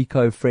and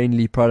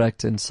eco-friendly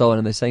product and so on,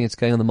 and they're saying it's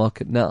going on the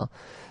market now.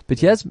 But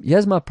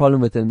here's my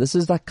problem with it. And this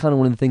is like kind of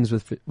one of the things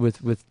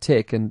with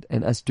tech and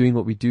us doing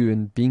what we do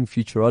and being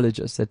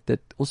futurologists that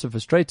also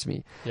frustrates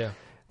me. Yeah.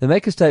 They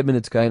make a statement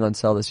it's going on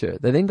sale this year.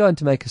 They then go on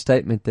to make a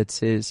statement that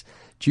says,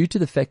 due to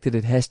the fact that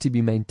it has to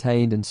be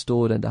maintained and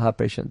stored under high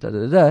pressure,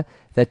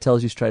 that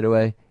tells you straight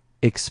away,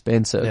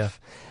 expensive. Yeah.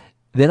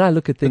 Then I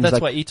look at But things that's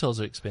like, why e-tolls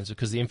are expensive,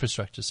 because the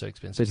infrastructure is so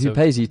expensive. but who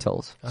pays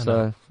e-tolls? I So,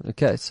 know.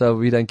 okay, so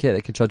we don't care.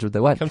 They can charge what they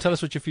want. Come tell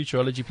us what your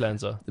futurology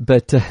plans are.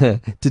 But to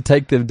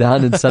take them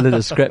down and sell it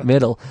as scrap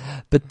metal.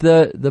 But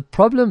the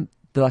problem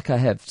that I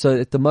have, so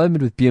at the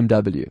moment with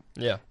BMW,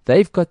 Yeah.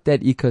 they've got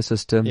that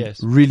ecosystem Yes.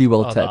 really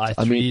well The tapped.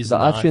 I mean, i3s the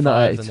i3 and the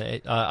i5 i8. and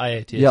the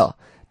i8, yes. Yeah,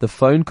 the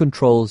phone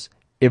controls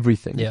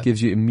everything. Yeah. It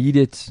gives you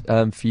immediate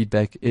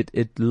feedback.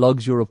 It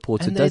logs your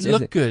reports. And it they does look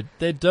everything. good.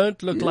 They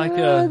don't look like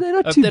Yeah, a... they're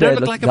not too they bad. don't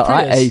look like a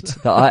Prius.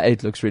 the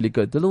i8 looks really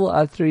good. The little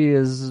i3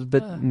 is a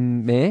bit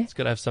meh, It's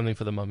got to have something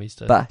for the mummies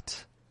to...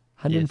 but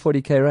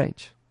 140k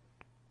range.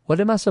 What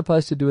am I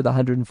supposed to do with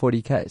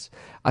 140Ks?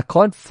 I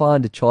can't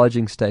find a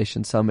charging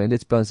station somewhere.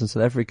 Let's be honest, in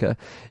South Africa,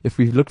 if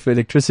we look for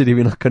electricity,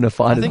 we're not going to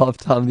find it half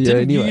the time of the year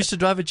Didn't you anyway. used to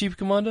drive a Jeep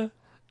Commander?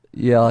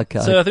 Yeah, okay.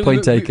 So I think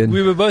Point taken.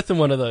 we were both in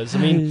one of those. I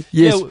mean,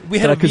 yes, yeah, we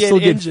had but a I could V8 still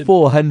get engine.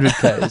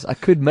 400Ks. I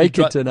could make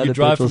it to another you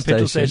drive petrol from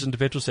petrol station. station to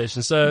petrol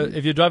station. So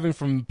if you're driving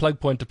from plug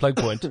point to plug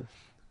point,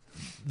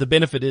 the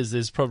benefit is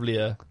there's probably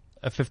a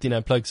 15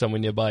 amp plug somewhere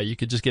nearby. You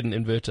could just get an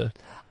inverter.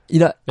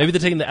 Maybe they're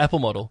taking the Apple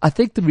model. I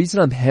think the reason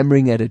I'm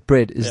hammering at it,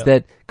 Brett, is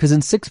that because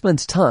in 6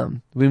 months'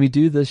 time, when we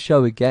do this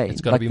show again, It's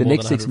got to like be the more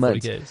next than 6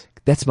 months, 140Ks.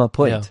 that's my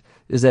point,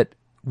 Yeah. is that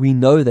we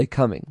know they're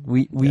coming.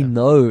 We Yeah.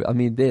 know, I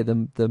mean,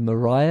 the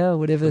Mariah,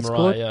 whatever it's Mirai,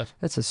 called. yeah.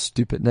 That's a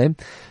stupid name.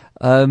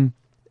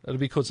 It'll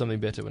be called something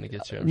better when it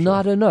gets here, I'm No, sure.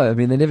 I don't know. I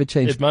mean, they never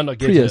changed It might not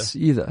get Prius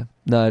either.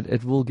 No,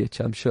 it will get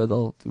you. I'm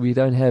sure we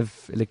don't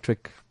have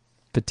electric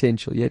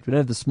potential yet. We don't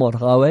have the smart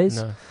highways.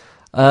 No.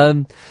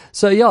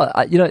 So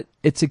yeah,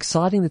 it's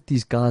exciting that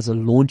these guys are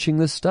launching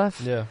this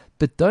stuff. Yeah.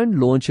 But don't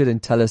launch it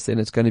and tell us then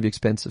it's going to be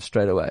expensive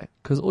straight away.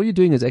 Because all you're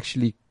doing is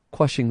actually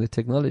quashing the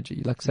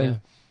technology. Like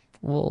saying,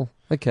 well,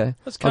 okay,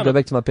 I'll go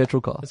back to my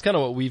petrol car. It's kind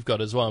of what we've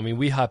got as well. I mean,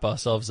 we hype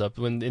ourselves up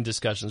when in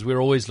discussions. We're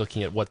always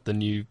looking at what the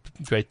new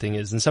great thing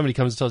is. And somebody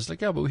comes and tells us,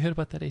 like, yeah, but we heard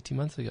about that 18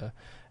 months ago.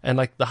 And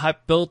like the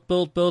hype built,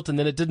 and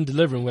then it didn't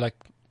deliver. And we're like,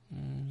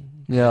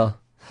 Yeah.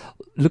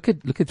 Look at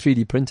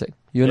 3D printing.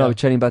 You and I Yeah. were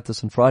chatting about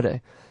this on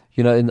Friday.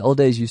 In the old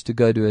days, you used to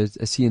go to a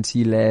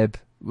CNC lab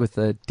with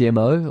a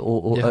demo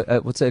or Yeah.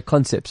 what's a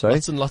concept, sorry?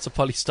 lots and lots of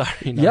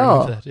polystyrene. I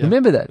Yeah,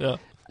 remember that? Yeah.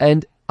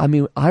 And I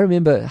mean, I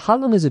remember, how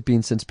long has it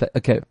been since,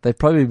 okay, they've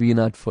probably been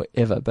out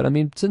forever, but I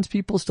mean, since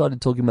people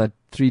started talking about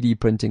 3D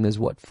printing as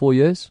 4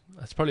 years?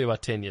 It's probably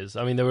about 10 years.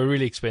 I mean, they were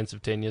really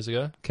expensive 10 years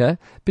ago. Okay.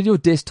 But your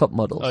desktop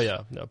models? Oh,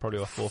 yeah. No, probably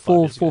about 4 or 5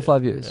 years. 4 or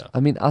 5 years. Yeah. I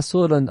mean, I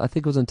saw it on, I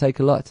think it was on Take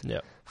a Lot.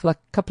 Yeah. For like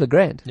a couple of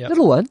grand. Yeah.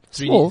 Little one.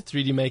 Small.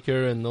 3D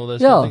Maker and all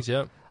those kind of things,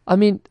 yeah. I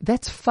mean,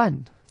 that's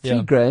fun. Yeah.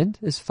 $3,000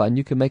 is fun.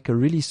 You can make a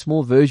really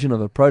small version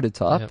of a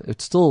prototype. Yeah.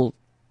 It's still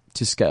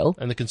to scale.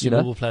 And the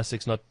consumable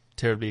plastic's not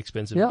terribly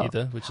expensive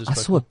either, which is I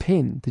quite saw a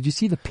pen. Did you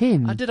see the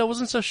pen? I did. I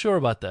wasn't so sure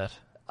about that.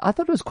 I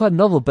thought it was quite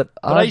novel, but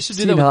I I've used to do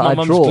seen that with how my I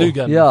mum's draw. glue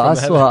gun Yeah, I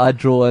from saw how I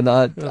draw, and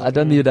I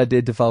don't even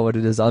identify what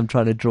it is I'm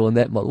trying to draw in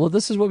that model. Well,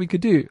 this is what we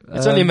could do.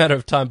 It's only a matter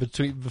of time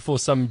before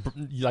some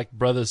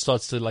brother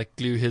starts to like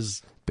glue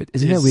his But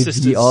isn't his that where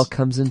sister's VR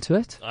comes into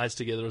it? eyes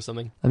together or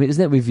something. I mean,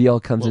 isn't that where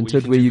VR comes What, into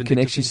it, where do you can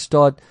vindictive actually things?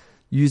 start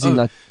using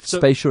like so-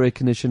 spatial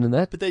recognition and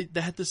that? But they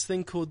had this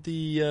thing called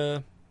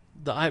the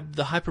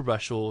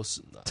hyperbrush or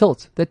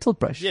That tilt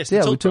brush. yes,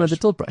 yeah, the we're talking about the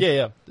tilt brush.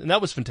 Yeah, and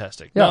that was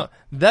fantastic. Yeah. Now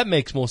that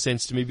makes more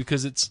sense to me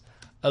because it's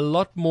a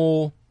lot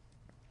more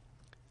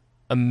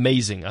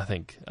amazing. I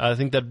think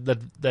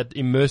that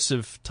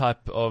immersive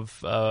type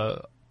of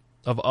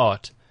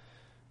art,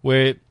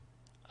 where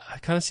I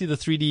kind of see the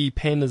 3D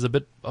pen as a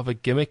bit of a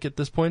gimmick at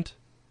this point.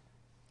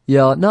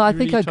 Yeah, no, I You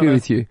think really I agree tryna-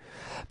 with you.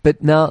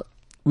 But now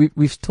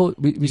we spoke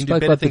can do about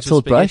better the things with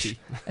tilt brush, spaghetti.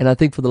 and I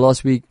think for the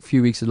last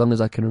few weeks, as long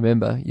as I can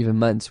remember, even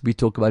months, we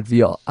talk about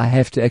VR. I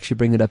have to actually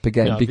bring it up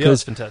again Yeah, VR is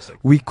because fantastic.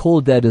 we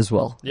called that as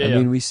well. Yeah, I yeah.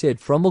 mean, we said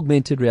from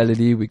augmented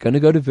reality, we're going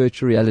to go to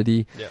virtual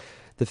reality. Yeah.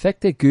 The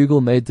fact that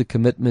Google made the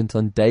commitment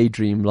on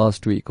Daydream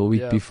last week or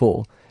week Yeah.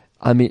 before,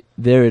 I mean,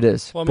 there it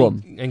is. Well, I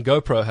Boom. mean, and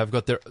GoPro have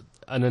got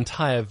an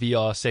entire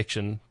VR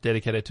section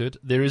dedicated to it.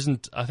 There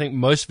isn't. I think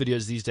most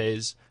videos these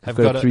days have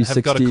Got a got a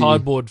 360.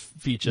 cardboard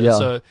feature. Yeah.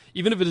 So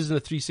even if it isn't a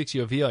 360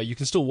 or VR, you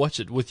can still watch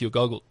it with your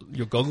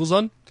goggles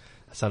on.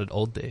 That sounded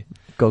old there.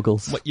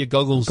 Goggles. What your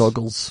goggles?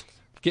 Goggles.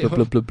 Get,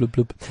 Blub, blub, blub, blub,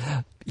 blub.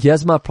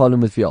 Here's my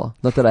problem with VR.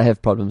 Not that I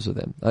have problems with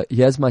them.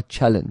 Here's my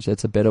challenge.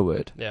 That's a better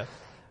word. Yeah.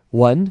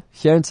 One,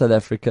 here in South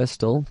Africa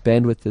still,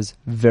 bandwidth is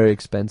very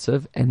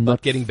expensive and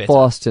not getting better.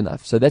 fast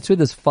enough. So that's where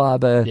this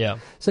fiber... Yeah.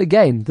 So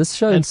again, this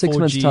show in And 6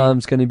 months' 4G. time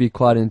is going to be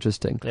quite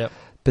interesting. Yeah.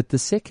 But the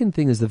second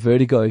thing is the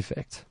vertigo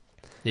effect.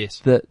 Yes.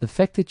 The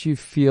fact that you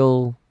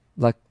feel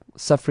like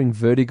suffering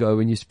vertigo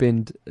when you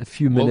spend a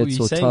few What were minutes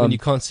you or saying time... when you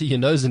can't see your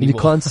nose and anymore?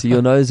 you can't see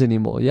your nose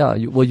anymore. Yeah.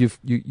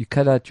 You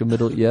cut out your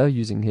middle ear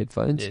using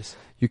headphones. Yes.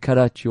 You cut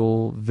out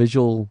your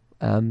visual,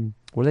 what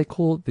do they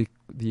call it?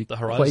 The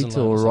horizon equator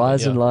line or or something,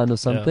 horizon yeah. line or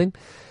something.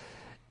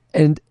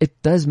 And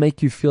it does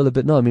make you feel a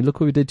bit, no, I mean, look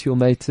what we did to your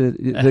mate,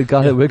 the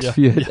guy that works for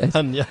you.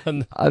 Yeah.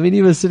 I mean,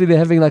 he was sitting there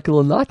having like a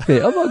little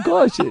nightmare. Oh my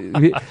gosh.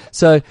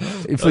 So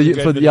for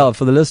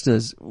the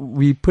listeners,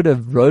 we put a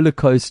roller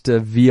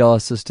coaster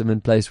VR system in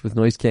place with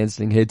noise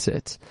cancelling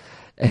headsets.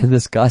 And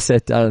this guy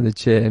sat down in the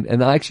chair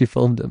and I actually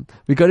filmed him.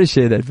 We got to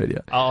share that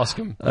video. I'll ask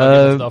him. I'll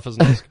get him to the office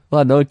and ask him.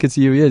 Well, no one can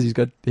see who he is. He's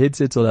got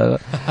headsets all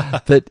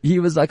over. But he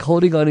was like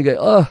holding on and going,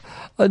 oh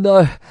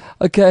no,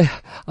 okay,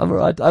 I'm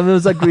alright. I mean, it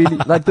was like really,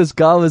 like this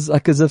guy was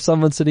like as if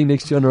someone's sitting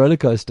next to you on a roller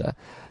coaster.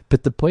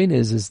 But the point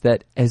is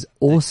that as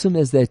awesome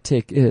as that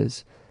tech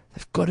is,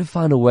 they've got to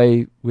find a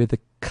way where the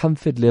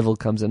comfort level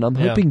comes in. I'm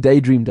hoping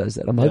Daydream does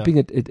that. I'm hoping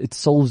it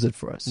solves it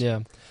for us. Yeah.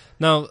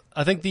 Now,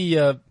 I think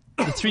the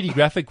 3D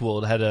graphic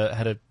world had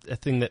a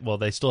thing that, well,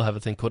 they still have a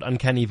thing called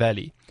Uncanny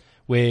Valley,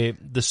 where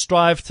the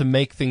strive to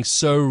make things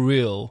so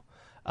real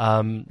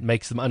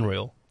makes them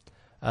unreal.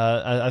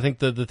 I think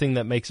the thing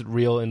that makes it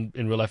real in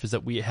real life is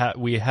that we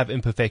have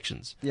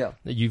imperfections. Yeah.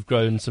 You've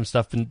grown some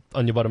stuff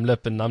on your bottom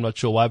lip, and I'm not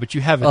sure why, but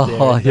you have it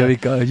there. Oh, here we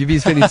go. You've been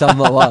spending time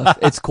with my wife.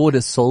 It's called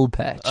a soul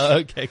patch.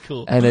 Okay,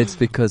 cool. And it's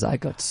because I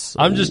got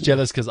soul. I'm just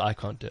jealous because I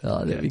can't do it.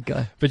 Oh, there we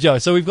go. But yeah,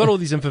 so we've got all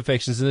these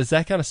imperfections, and it's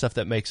that kind of stuff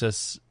that makes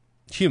us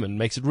human,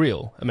 makes it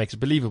real, and makes it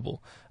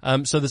believable.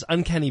 So this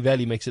uncanny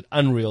valley makes it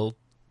unreal,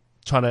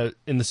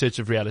 in the search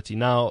of reality.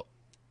 Now,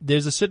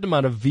 there's a certain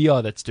amount of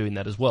VR that's doing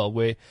that as well,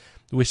 where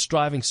we're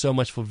striving so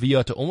much for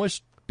VR to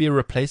almost be a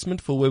replacement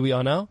for where we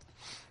are now,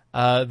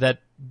 that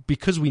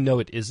because we know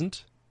it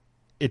isn't,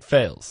 it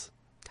fails.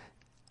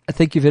 I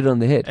think you've hit it on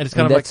the head. And it's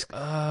kind of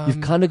like,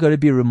 you've kind of got to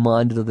be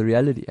reminded of the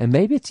reality. And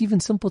maybe it's even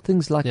simple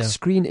things like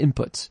screen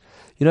inputs.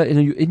 You know,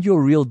 in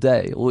your real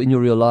day or in your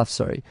real life,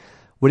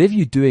 whatever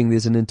you're doing,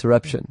 there's an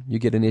interruption. You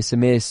get an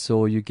SMS,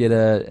 or you get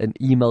an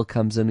email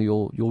comes in,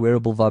 or your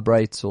wearable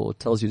vibrates or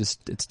tells you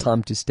it's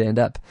time to stand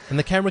up. And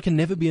the camera can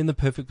never be in the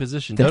perfect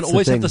position. That's Don't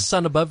always the have thing. the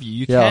sun above you.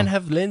 You Yeah. can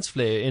have lens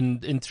flare in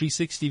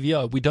 360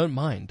 VR. We don't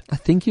mind. I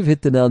think you've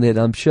hit the nail on the head.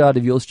 I'm sure out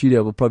of your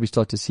studio we'll probably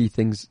start to see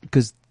things,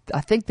 because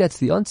I think that's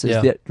the answer. Yeah.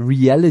 Is that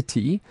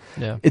reality?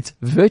 Yeah. It's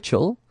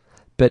virtual,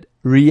 but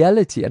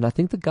reality. And I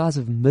think the guys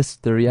have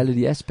missed the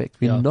reality aspect.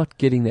 We're Yeah. not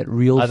getting that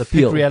real Either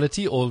feel. pick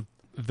reality or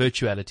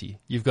virtuality.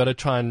 You've got to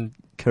try and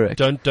Correct.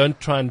 don't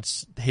try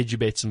and hedge your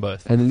bets in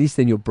both. And at least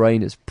then your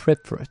brain is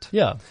prepped for it.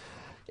 Yeah.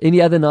 Any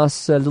other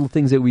nice little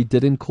things that we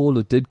didn't call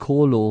or did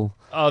call, or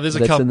Oh, there's a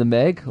that's couple. in the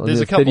mag? On There's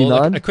the a couple.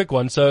 39? A quick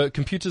one. So,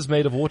 computers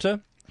made of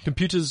water.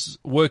 Computers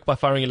work by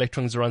firing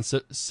electrons around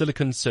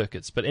silicon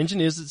circuits, but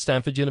engineers at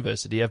Stanford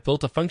University have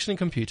built a functioning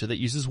computer that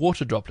uses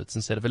water droplets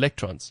instead of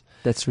electrons.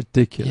 That's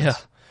ridiculous. Yeah.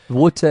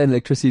 Water and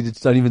electricity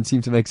just don't even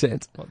seem to make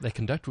sense. Well, they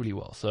conduct really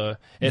well. So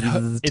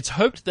it's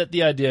hoped that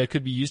the idea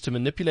could be used to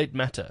manipulate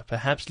matter,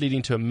 perhaps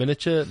leading to a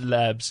miniature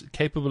labs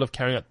capable of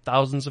carrying out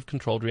thousands of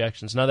controlled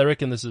reactions. Now, they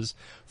reckon this is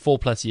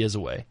 4+ years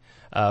away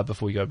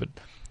before we go, but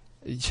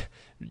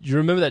you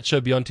remember that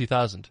show Beyond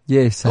 2000?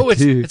 Yes, I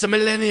It's do. a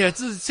millennia.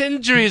 It's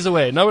centuries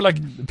away. Now we're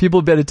like,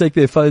 People better take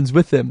their phones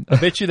with them. I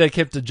bet you they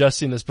kept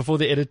adjusting this before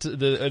the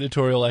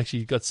editorial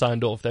actually got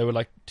signed off. They were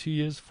like 2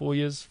 years, 4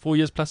 years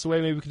plus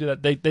away. Maybe we could do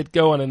that. They'd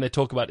go on and they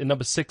talk about, in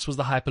number 6 was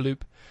the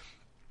Hyperloop.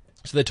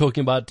 So they're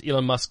talking about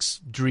Elon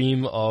Musk's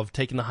dream of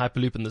taking the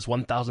Hyperloop in this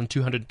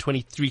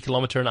 1,223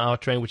 kilometer an hour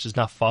train, which is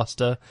now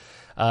faster.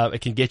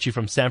 It can get you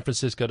from San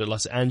Francisco to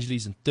Los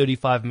Angeles in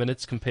 35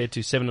 minutes compared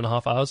to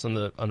 7.5 hours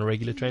on a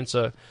regular train.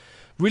 So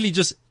really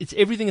just, it's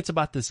everything. It's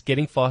about this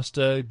getting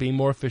faster, being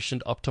more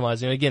efficient,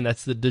 optimizing. And again,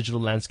 that's the digital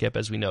landscape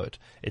as we know it.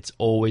 It's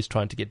always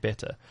trying to get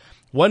better.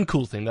 One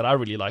cool thing that I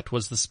really liked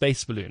was the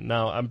space balloon.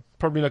 Now, I'm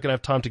probably not going to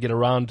have time to get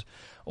around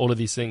all of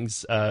these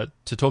things to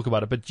talk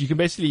about it, but you can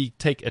basically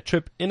take a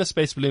trip in a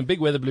space balloon, big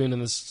weather balloon, in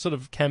this sort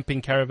of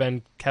camping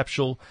caravan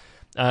capsule.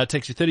 It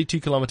takes you 32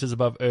 kilometers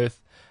above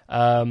Earth.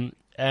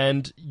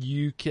 And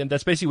you can,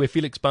 that's basically where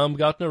Felix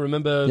Baumgartner,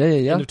 remember,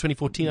 Yeah. end of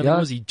 2014, I think it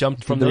was, he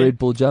jumped from the there. Red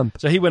Bull jump.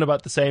 So he went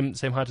about the same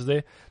height as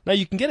there. Now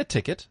you can get a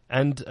ticket,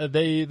 and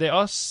they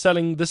are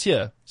selling this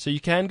year, so you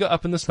can go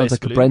up in the space Sounds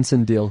like balloon. a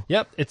Branson deal.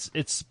 Yep,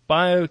 it's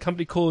by a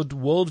company called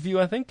Worldview,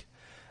 I think.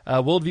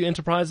 Worldview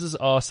Enterprises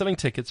are selling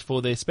tickets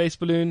for their space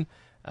balloon,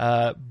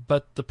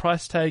 but the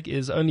price tag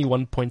is only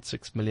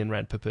 1.6 million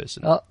rand per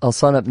person. I'll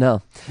sign up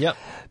now. Yep.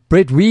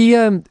 Brett,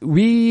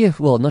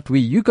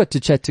 you got to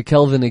chat to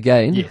Kelvin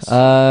again. Yes.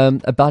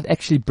 About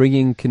actually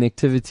bringing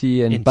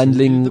connectivity and Into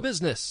bundling the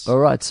business. All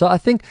right. So I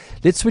think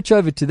let's switch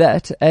over to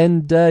that,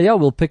 and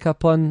we'll pick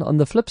up on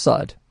the flip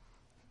side.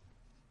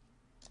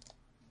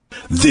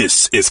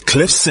 This is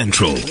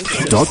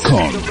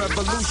CliffCentral.com.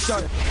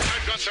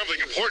 I've got something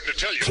important to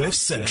tell you.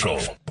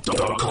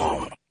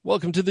 CliffCentral.com.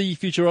 Welcome to the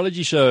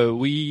Futurology Show.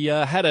 We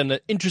had an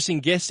interesting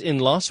guest in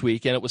last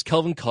week, and it was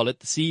Kelvin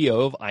Collett, the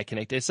CEO of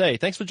iConnect SA.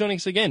 Thanks for joining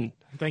us again.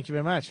 Thank you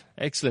very much.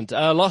 Excellent.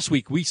 Last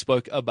week we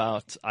spoke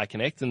about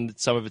iConnect and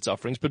some of its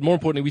offerings, but more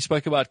importantly, we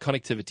spoke about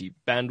connectivity,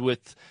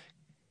 bandwidth,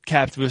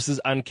 capped versus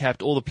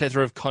uncapped, all the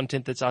plethora of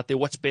content that's out there,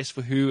 what's best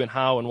for who and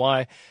how and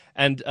why.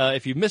 And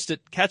if you missed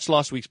it, catch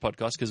last week's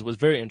podcast because it was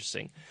very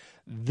interesting.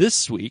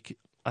 This week,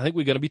 I think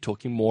we're going to be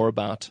talking more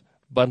about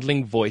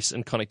bundling voice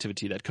and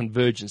connectivity, that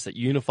convergence, that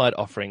unified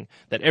offering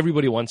that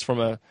everybody wants from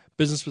a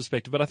business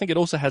perspective, but I think it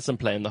also has some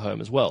play in the home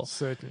as well.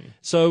 Certainly.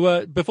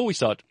 So before we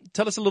start,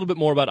 tell us a little bit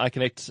more about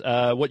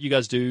iConnect, what you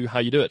guys do, how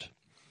you do it.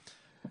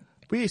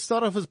 We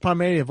start off as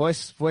primarily a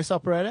voice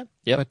operator,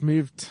 Yep. but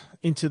moved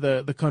into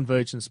the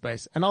convergence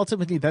space. And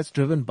ultimately that's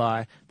driven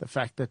by the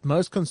fact that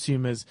most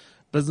consumers,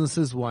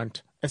 businesses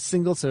want a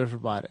single service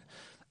provider.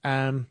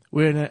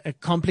 We're in a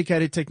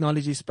complicated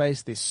technology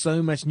space. There's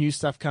so much new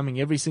stuff coming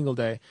every single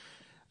day.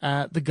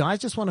 The guys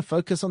just want to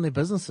focus on their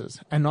businesses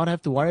and not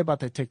have to worry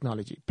about their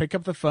technology. Pick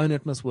up the phone,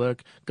 it must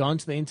work. Go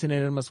onto the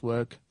internet, it must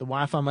work. The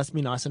Wi-Fi must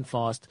be nice and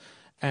fast,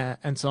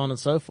 and so on and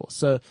so forth.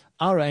 So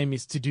our aim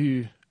is to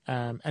do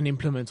and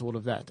implement all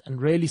of that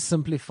and really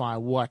simplify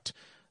what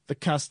the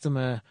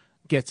customer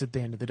gets at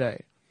the end of the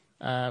day.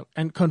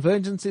 And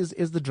convergence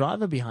is the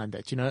driver behind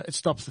that. You know, it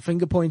stops the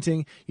finger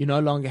pointing. You no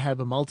longer have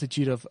a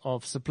multitude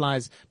of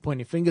suppliers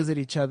pointing fingers at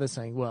each other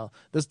saying, well,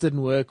 this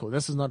didn't work or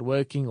this is not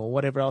working or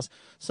whatever else.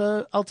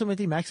 So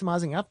ultimately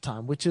maximizing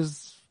uptime, which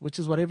is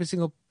what every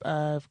single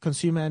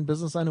consumer and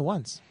business owner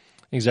wants.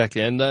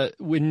 Exactly. And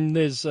when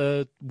there's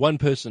one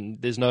person,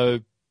 there's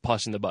no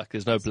passing the buck.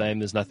 There's no blame.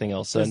 There's nothing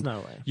else. There's And no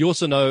way. you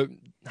also know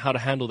how to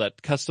handle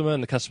that customer,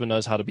 and the customer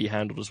knows how to be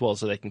handled as well,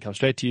 so they can come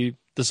straight to you.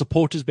 The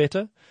support is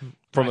better.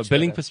 From Much a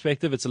billing better.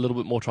 perspective, it's a little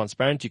bit more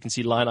transparent. You can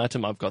see line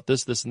item, I've got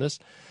this, this, and this.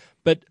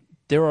 But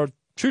there are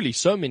truly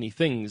so many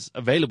things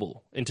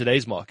available in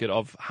today's market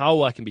of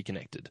how I can be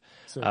connected.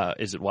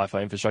 Is it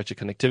Wi-Fi infrastructure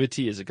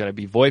connectivity? Is it going to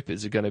be VoIP?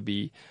 Is it going to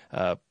be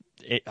a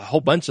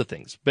whole bunch of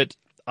things? But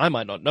I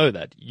might not know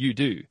that. You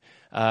do.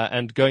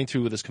 And going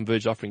through with this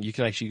converged offering, you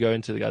can actually go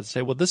into the guys and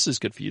say, well, this is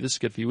good for you, this is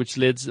good for you, which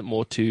leads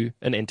more to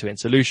an end-to-end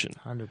solution.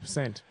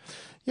 100%.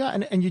 Yeah,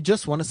 and you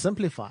just want to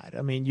simplify it.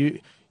 I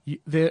mean,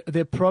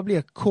 they're probably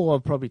a core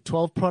of probably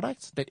 12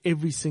 products that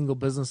every single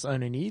business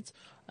owner needs.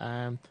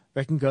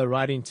 They can go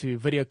right into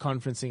video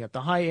conferencing at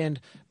the high end,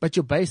 but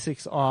your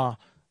basics are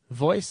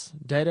voice,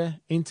 data,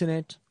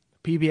 internet,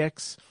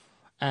 PBX,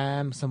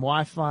 some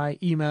Wi-Fi,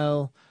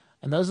 email,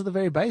 and those are the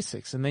very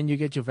basics. And then you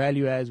get your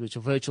value adds, which are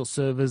virtual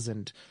servers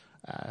and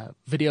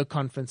video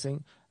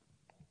conferencing.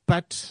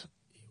 But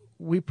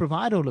we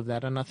provide all of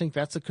that, and I think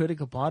that's a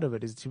critical part of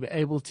it, is to be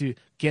able to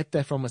get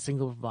that from a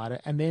single provider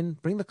and then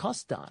bring the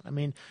cost down. I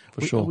mean,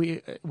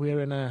 we're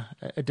in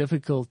a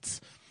difficult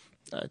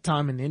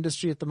time in the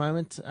industry at the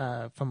moment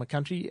from a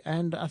country,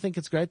 and I think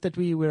it's great that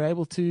we're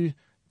able to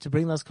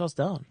bring those costs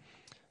down.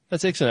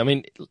 That's excellent. I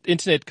mean,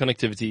 internet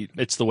connectivity,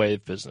 it's the way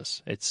of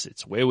business. It's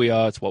where we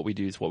are, it's what we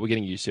do, it's what we're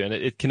getting used to, and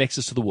it connects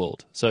us to the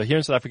world. So here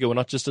in South Africa, we're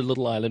not just a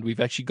little island. We've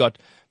actually got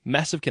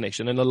massive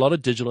connection and a lot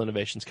of digital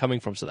innovations coming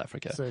from South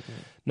Africa.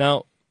 Certainly.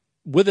 Now,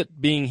 with it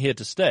being here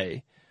to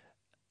stay,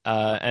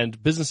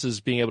 and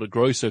businesses being able to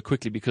grow so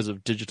quickly because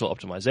of digital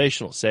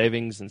optimization or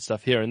savings and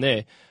stuff here and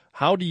there,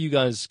 how do you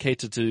guys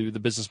cater to the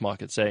business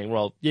market, saying,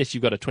 well, yes,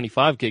 you've got a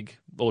 25 gig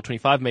or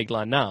 25 meg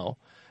line now,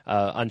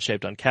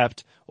 unshaped,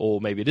 uncapped, or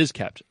maybe it is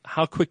capped.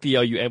 How quickly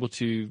are you able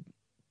to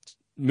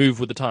move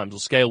with the times or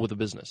scale with the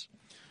business?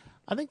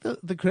 I think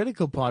the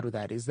critical part with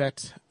that is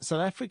that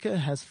South Africa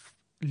has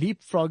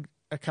leapfrogged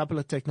a couple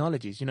of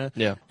technologies.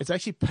 It's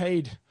actually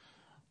paid.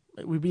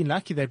 We've been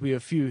lucky that we're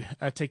a few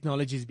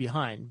technologies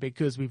behind,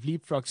 because we've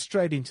leapfrogged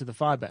straight into the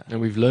fiber.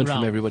 And we've learned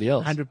from everybody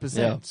else. 100%.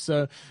 Yeah.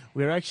 So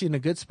we're actually in a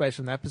good space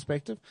from that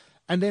perspective.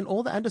 And then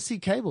all the undersea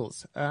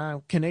cables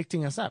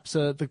connecting us up.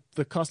 So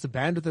the cost of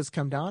bandwidth has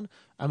come down.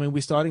 I mean,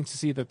 we're starting to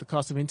see that the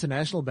cost of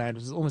international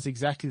bandwidth is almost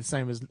exactly the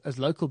same as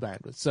local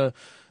bandwidth. So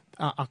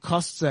our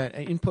costs,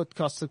 input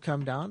costs have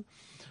come down.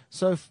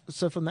 So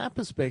from that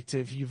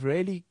perspective, you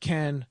really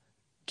can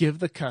give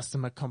the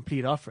customer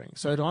complete offering.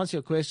 So to answer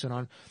your question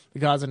on the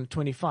guys on the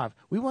 25,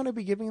 we want to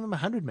be giving them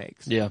 100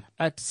 megs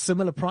at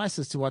similar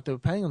prices to what they were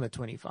paying on the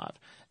 25.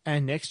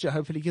 And next year,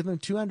 hopefully give them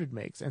 200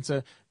 megs. And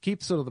so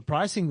keep sort of the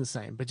pricing the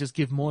same, but just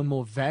give more and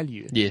more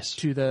value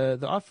to the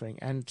offering,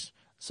 and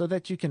so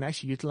that you can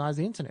actually utilize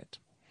the internet.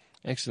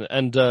 Excellent.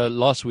 And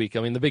last week,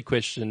 I mean, the big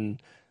question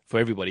for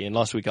everybody, and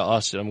last week I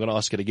asked it, I'm going to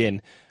ask it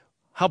again.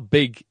 How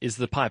big is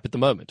the pipe at the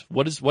moment?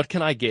 What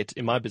can I get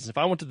in my business? If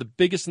I wanted the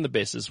biggest and the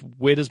best,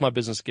 where does my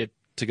business get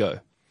to go?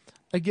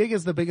 A gig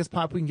is the biggest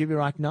pipe we can give you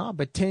right now,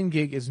 but 10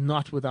 gig is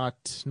not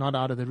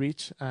out of the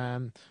reach.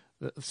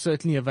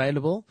 Certainly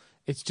available.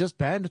 It's just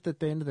bandwidth at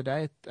the end of the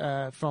day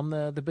from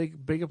the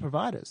bigger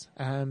providers.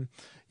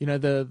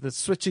 The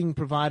switching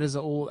providers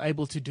are all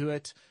able to do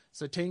it.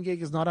 So 10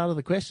 gig is not out of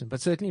the question. But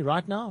certainly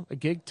right now, a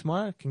gig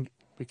tomorrow,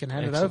 we can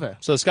hand it over.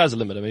 So the sky's the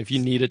limit. I mean, if you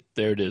need it,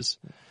 there it is.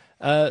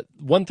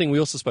 One thing we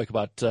also spoke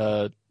about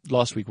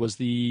last week was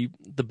the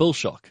bill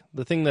shock.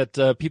 The thing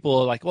that people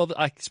are like, well,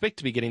 I expect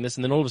to be getting this,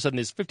 and then all of a sudden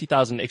there's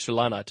 50,000 extra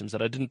line items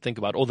that I didn't think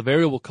about, or the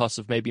variable costs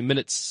of maybe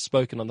minutes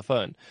spoken on the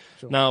phone.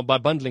 Sure. Now, by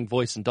bundling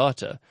voice and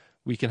data,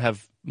 we can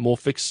have more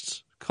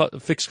fixed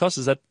costs.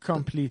 Is that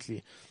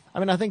completely? I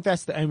mean, I think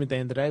that's the aim at the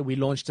end of the day. We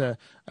launched a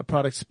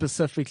product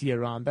specifically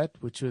around that,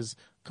 which was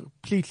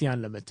completely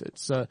unlimited.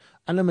 So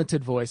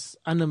unlimited voice,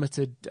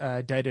 unlimited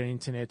data and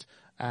internet,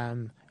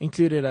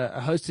 included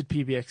a hosted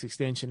PBX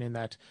extension in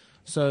that.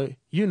 So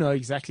you know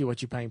exactly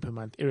what you're paying per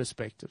month,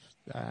 irrespective.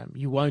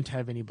 You won't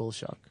have any bill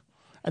shock.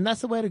 And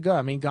that's the way to go.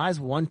 I mean,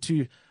 guys want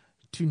to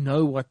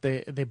know what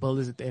their bill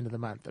is at the end of the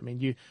month. I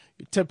mean,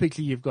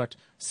 typically you've got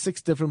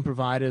 6 different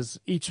providers,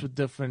 each with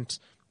different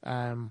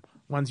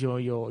one's your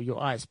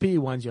ISP,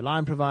 one's your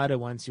line provider,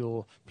 one's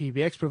your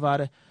PBX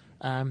provider.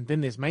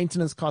 Then there's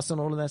maintenance costs and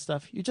all of that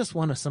stuff. You just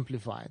want to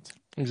simplify it.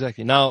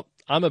 Exactly. Now,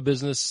 I'm a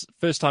business,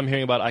 first time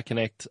hearing about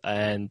iConnect,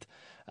 and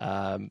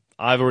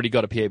I've already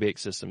got a PBX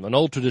system, an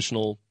old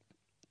traditional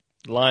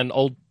line,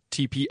 old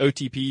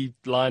OTP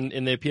line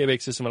in their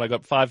PBX system, and I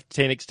got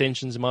 5-10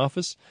 extensions in my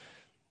office.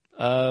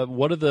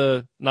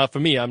 Now for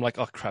me, I'm like,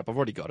 oh crap, I've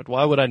already got it.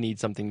 Why would I need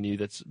something new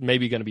that's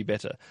maybe going to be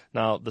better?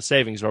 Now, the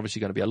savings are obviously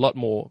going to be a lot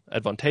more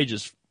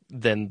advantageous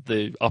than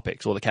the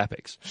OPEX or the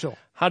CAPEX. Sure.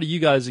 How do you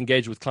guys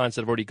engage with clients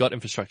that have already got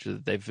infrastructure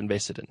that they've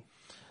invested in?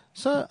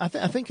 So I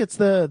think it's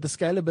the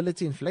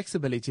scalability and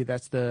flexibility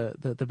that's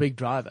the big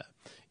driver.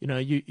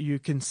 You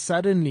can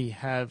suddenly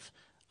have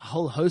a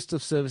whole host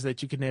of services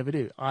that you could never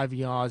do.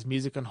 IVRs,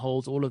 music on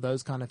holds, all of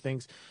those kind of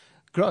things.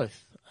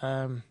 Growth.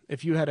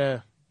 If you had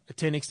a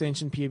 10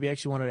 extension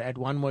PBX, you wanted to add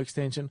one more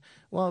extension,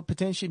 well,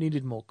 potentially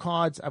needed more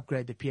cards,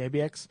 upgrade the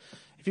PBX.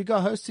 If you go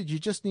hosted, you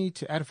just need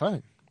to add a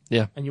phone.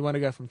 Yeah. And you want to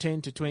go from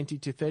 10 to 20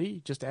 to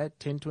 30, just add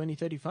 10, 20,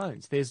 30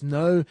 phones. There's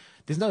no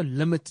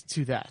limit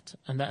to that.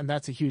 And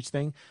that's a huge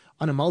thing.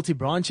 On a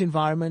multi-branch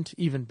environment,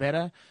 even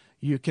better.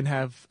 You can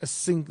have a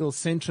single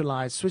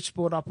centralized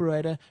switchboard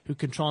operator who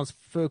can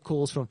transfer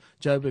calls from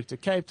Joburg to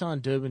Cape Town,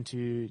 Durban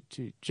to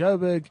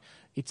Joburg.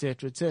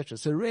 etc., etc.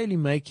 So really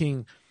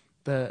making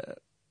the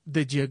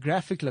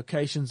geographic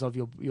locations of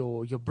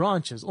your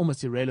branches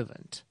almost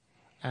irrelevant,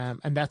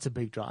 and that's a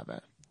big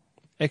driver.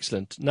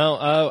 Excellent.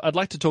 Now, I'd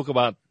like to talk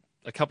about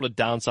a couple of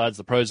downsides,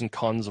 the pros and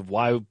cons of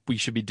why we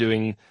should be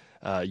doing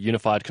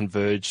unified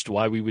converged,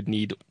 why we would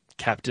need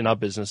capped in our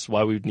business,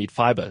 why we would need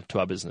fiber to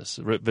our business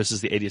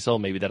versus the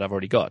ADSL maybe that I've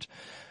already got.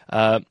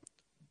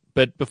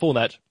 But before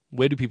that,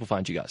 where do people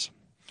find you guys?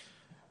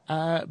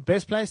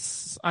 Best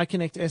place,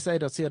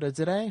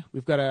 iConnectSA.co.za.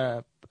 We've got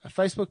a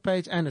Facebook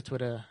page and a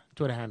Twitter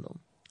handle.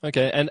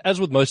 Okay, and as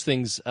with most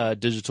things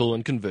digital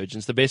and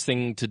convergence, the best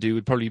thing to do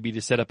would probably be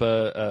to set up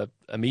a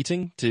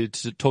meeting to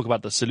talk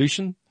about the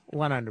solution.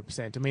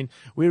 100%. I mean,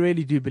 we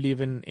really do believe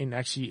in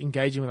actually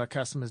engaging with our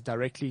customers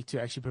directly to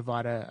actually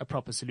provide a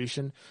proper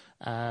solution.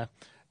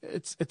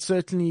 It's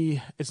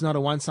certainly, it's not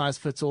a one size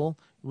fits all.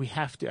 We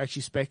have to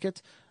actually spec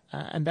it.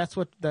 And that's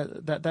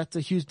that's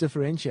a huge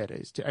differentiator,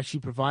 is to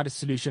actually provide a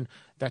solution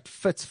that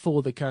fits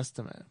for the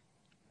customer.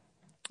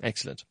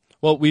 Excellent.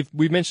 Well, we've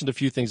mentioned a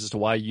few things as to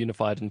why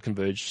unified and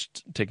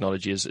converged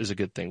technology is a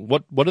good thing.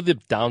 What are the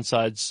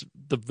downsides,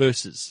 the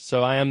versus?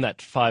 So I am that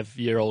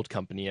 5-year-old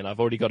company, and I've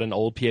already got an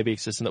old PABX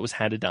system that was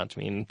handed down to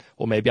me,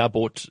 or maybe I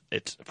bought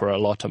it for a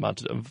lot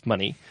amount of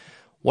money.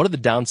 What are the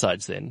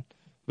downsides then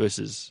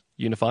versus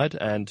unified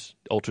and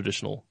old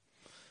traditional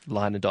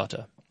line and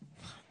data?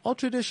 All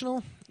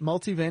traditional,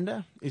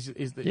 multi-vendor is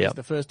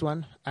the first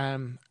one.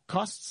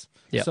 Costs.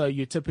 Yeah. So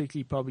you're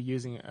typically probably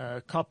using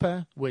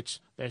copper, which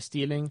they're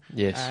stealing.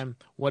 Yes.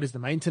 What is the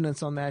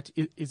maintenance on that?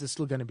 Is it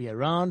still going to be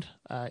around?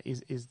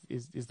 Is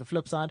the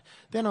flip side.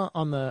 Then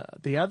on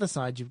the other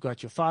side, you've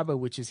got your fiber,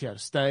 which is here to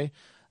stay.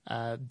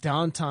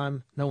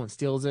 Downtime, no one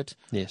steals it.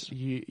 Yes.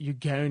 You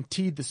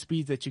guaranteed the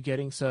speeds that you're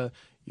getting. So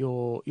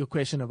your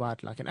question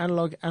about like an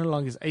analog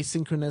is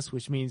asynchronous,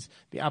 which means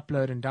the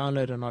upload and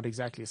download are not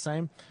exactly the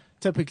same.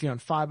 Typically on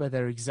fiber,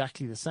 they're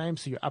exactly the same.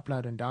 So your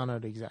upload and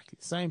download are exactly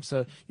the same.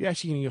 So you're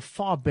actually getting a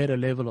far better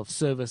level of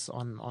service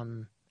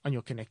on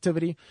your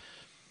connectivity.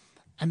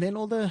 And then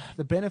all the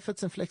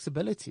benefits and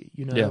flexibility.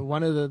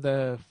 One of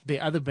the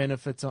other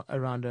benefits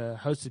around a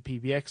hosted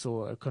PBX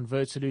or a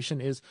converged solution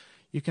is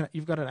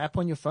you've got an app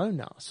on your phone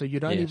now. So you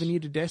don't even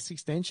need a desk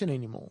extension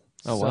anymore.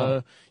 Oh, so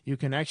wow. You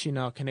can actually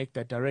now connect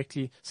that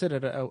directly, sit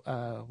at a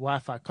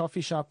Wi-Fi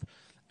coffee shop,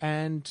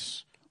 and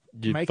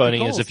you're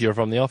phoning as if you're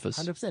from the office.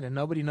 100%, and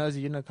nobody knows that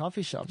you're in a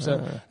coffee shop.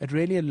 So it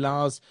really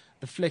allows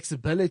the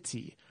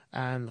flexibility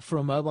for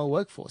a mobile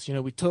workforce.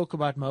 We talk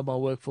about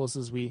mobile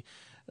workforces.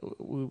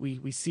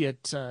 We see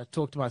it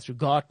talked about through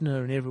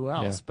Gartner and everywhere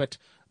else, but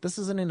this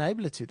is an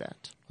enabler to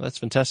that. Well, that's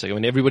fantastic. I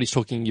mean, everybody's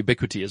talking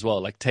ubiquity as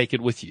well, like take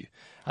it with you.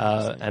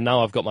 And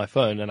now I've got my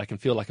phone and I can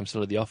feel like I'm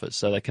still at the office.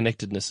 So that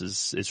connectedness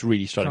is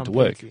really starting to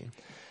work.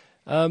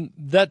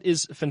 That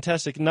is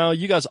fantastic. Now,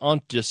 you guys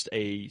aren't just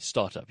a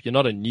startup. You're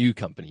not a new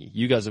company.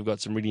 You guys have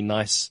got some really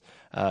nice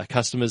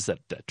customers that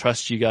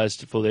trust you guys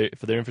for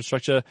their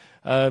infrastructure.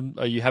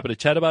 Are you happy to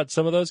chat about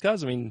some of those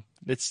guys? I mean,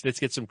 let's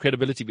get some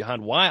credibility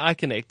behind why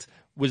iConnect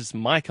was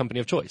my company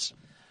of choice.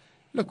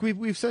 Look,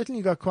 we've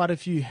certainly got quite a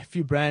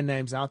few brand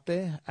names out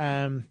there.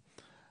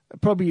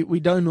 Probably we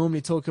don't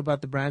normally talk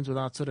about the brands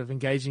without sort of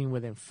engaging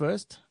with them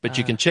first. But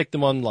you can check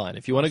them online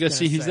if you want to go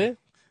see who's there.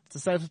 It's the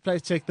safest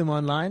place. Check them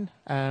online.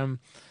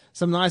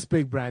 Some nice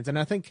big brands, and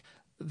I think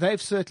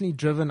they've certainly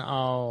driven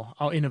our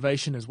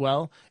innovation as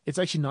well. It's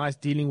actually nice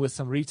dealing with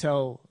some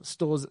retail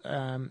stores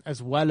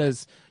as well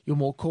as your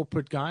more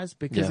corporate guys,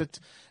 because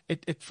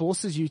it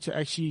forces you to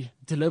actually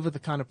deliver the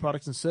kind of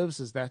products and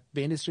services that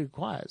the industry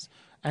requires.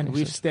 And Excellent.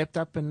 We've stepped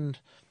up, and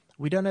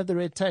we don't have the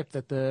red tape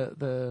that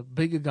the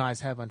bigger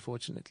guys have,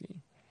 unfortunately.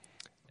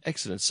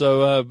 Excellent.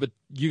 So, but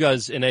you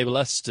guys enable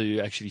us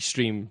to actually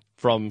stream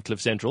from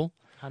Cliff Central.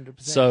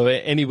 100%. So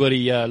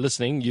anybody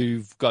listening,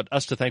 you've got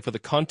us to thank for the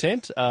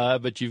content,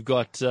 but you've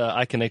got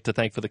iConnect to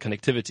thank for the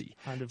connectivity.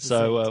 100%.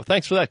 So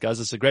thanks for that, guys.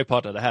 It's a great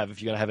partner to have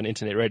if you're going to have an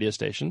internet radio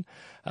station,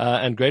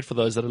 and great for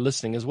those that are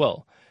listening as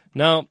well.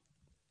 Now,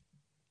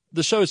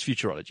 the show is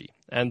Futurology,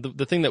 and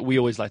the thing that we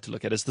always like to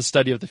look at is the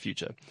study of the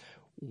future.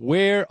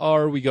 Where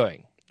are we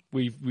going?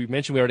 We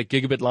mentioned we're at a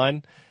gigabit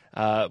line.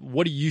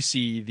 What do you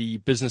see the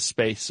business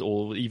space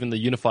or even the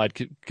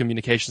unified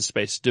communication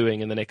space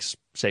doing in the next,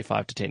 say,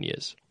 5 to 10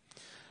 years?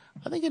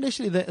 I think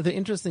initially the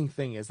interesting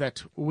thing is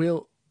that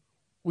we're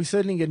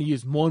certainly going to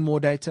use more and more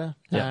data.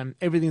 Yeah.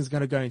 Everything's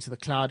going to go into the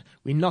cloud.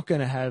 We're not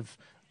going to have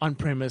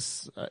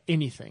on-premise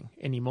anything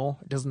anymore.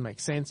 It doesn't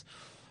make sense.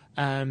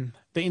 The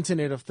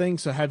Internet of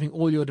Things, so having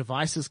all your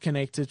devices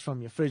connected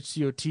from your fridge to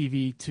your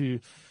TV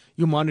to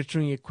your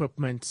monitoring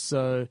equipment.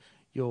 So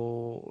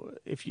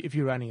if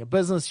you're running a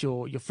business,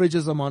 your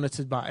fridges are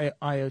monitored by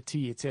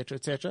IoT, etc.,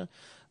 etc.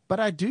 But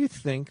I do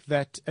think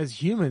that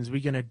as humans, we're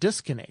going to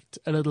disconnect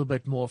a little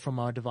bit more from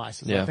our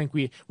devices. Yeah. I think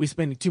we're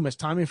spending too much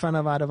time in front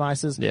of our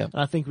devices. Yeah.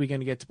 And I think we're going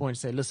to get to the point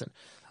to say, listen,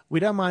 we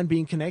don't mind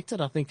being connected.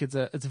 I think it's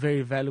a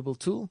very valuable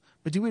tool.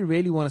 But do we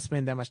really want to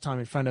spend that much time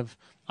in front of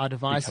our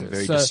devices? Become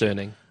very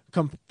discerning.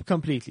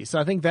 Completely. So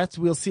I think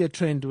we'll see a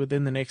trend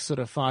within the next sort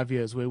of 5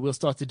 years where we'll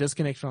start to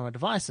disconnect from our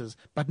devices,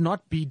 but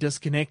not be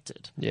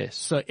disconnected. Yes.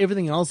 So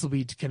everything else will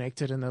be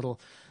connected and it'll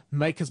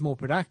make us more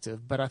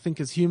productive. But I think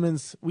as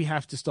humans, we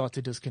have to start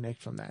to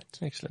disconnect from that.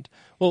 Excellent.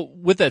 Well,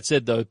 with that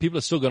said, though, people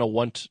are still going to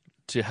want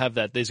to have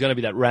that. There's going to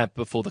be that ramp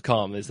before the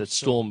calm. There's that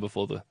storm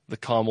before the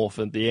calm off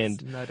at the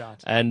end. No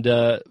doubt. And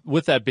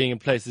with that being in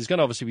place, there's going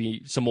to obviously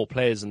be some more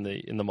players in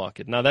the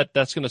market. Now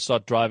that's going to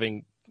start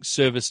driving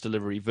service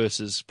delivery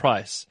versus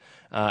price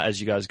as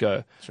you guys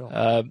go.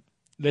 Sure.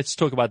 Let's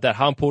talk about that.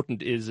 How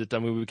important is it? I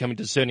mean, we're becoming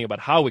discerning about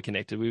how we're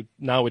connected.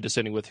 Now we're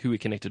discerning with who we're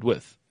connected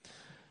with.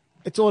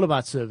 It's all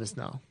about service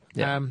now.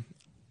 Yeah.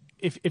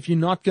 If you're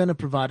not going to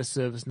provide a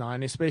service now,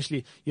 and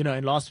especially,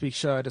 in last week's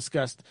show I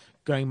discussed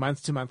going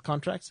month-to-month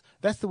contracts,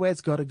 that's the way it's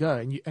got to go.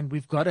 And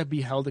we've got to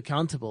be held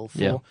accountable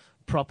for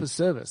proper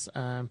service.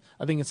 I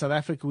think in South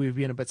Africa we've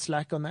been a bit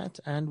slack on that,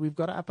 and we've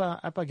got to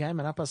up our game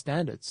and up our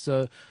standards.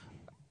 So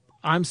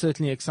I'm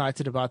certainly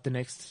excited about the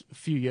next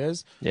few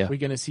years. Yeah. We're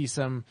going to see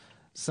some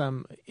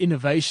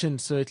innovation,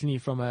 certainly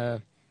from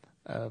a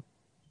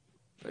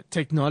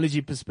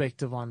technology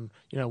perspective on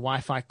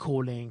Wi-Fi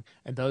calling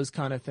and those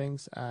kind of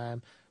things.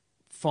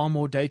 Far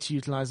more data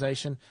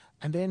utilization,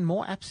 and then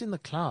more apps in the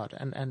cloud.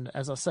 And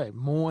as I say,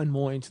 more and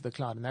more into the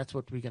cloud, and that's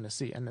what we're going to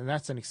see. And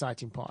that's an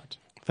exciting part.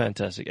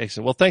 Fantastic.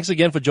 Excellent. Well, thanks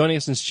again for joining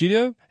us in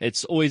studio.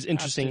 It's always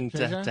interesting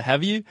to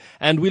have you.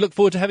 And we look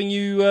forward to having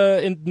you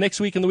next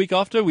week and the week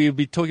after. We'll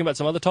be talking about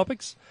some other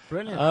topics.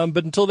 Brilliant.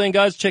 But until then,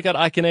 guys, check out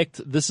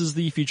iConnect. This is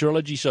the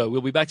Futurology Show. We'll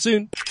be back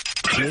soon.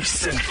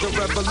 CliffCentral. The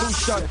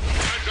revolution.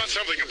 I've got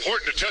something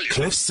important to tell you.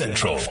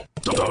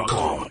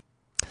 CliffCentral.com.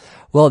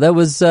 Well, that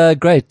was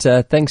great.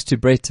 Thanks to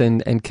Brett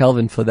and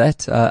Calvin for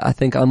that. I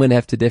think I'm going to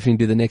have to definitely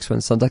do the next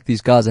one. Sounds like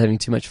these guys are having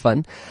too much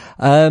fun.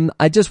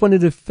 I just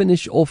wanted to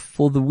finish off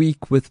for the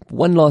week with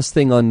one last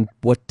thing on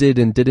what did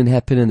and didn't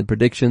happen in the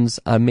predictions.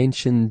 I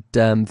mentioned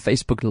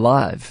Facebook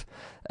Live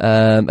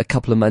a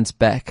couple of months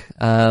back,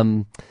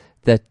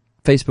 that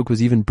Facebook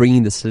was even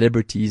bringing the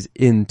celebrities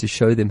in to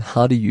show them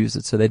how to use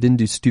it so they didn't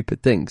do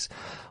stupid things.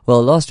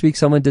 Well, last week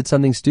someone did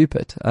something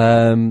stupid.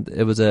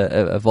 It was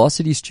a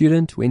varsity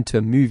student went to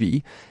a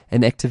movie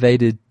and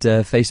activated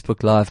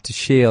Facebook Live to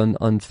share on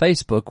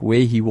Facebook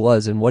where he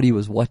was and what he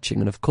was watching.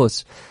 And of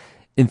course,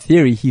 in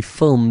theory, he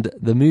filmed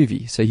the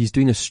movie. So he's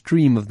doing a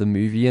stream of the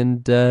movie,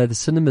 and the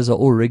cinemas are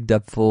all rigged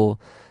up for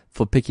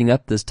picking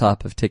up this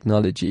type of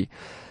technology.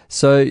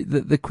 So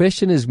the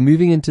question is,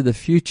 moving into the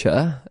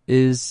future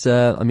is,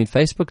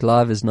 Facebook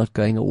Live is not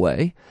going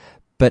away,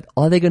 but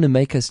are they going to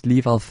make us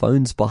leave our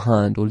phones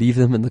behind or leave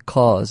them in the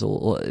cars,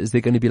 or is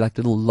there going to be like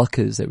little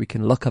lockers that we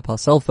can lock up our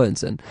cell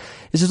phones in?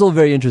 It's just all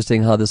very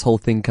interesting how this whole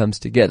thing comes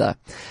together.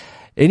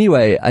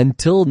 Anyway,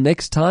 until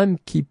next time,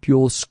 keep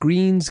your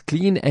screens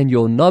clean and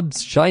your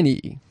knobs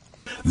shiny.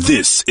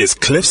 This is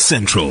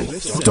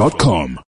CliffCentral.com.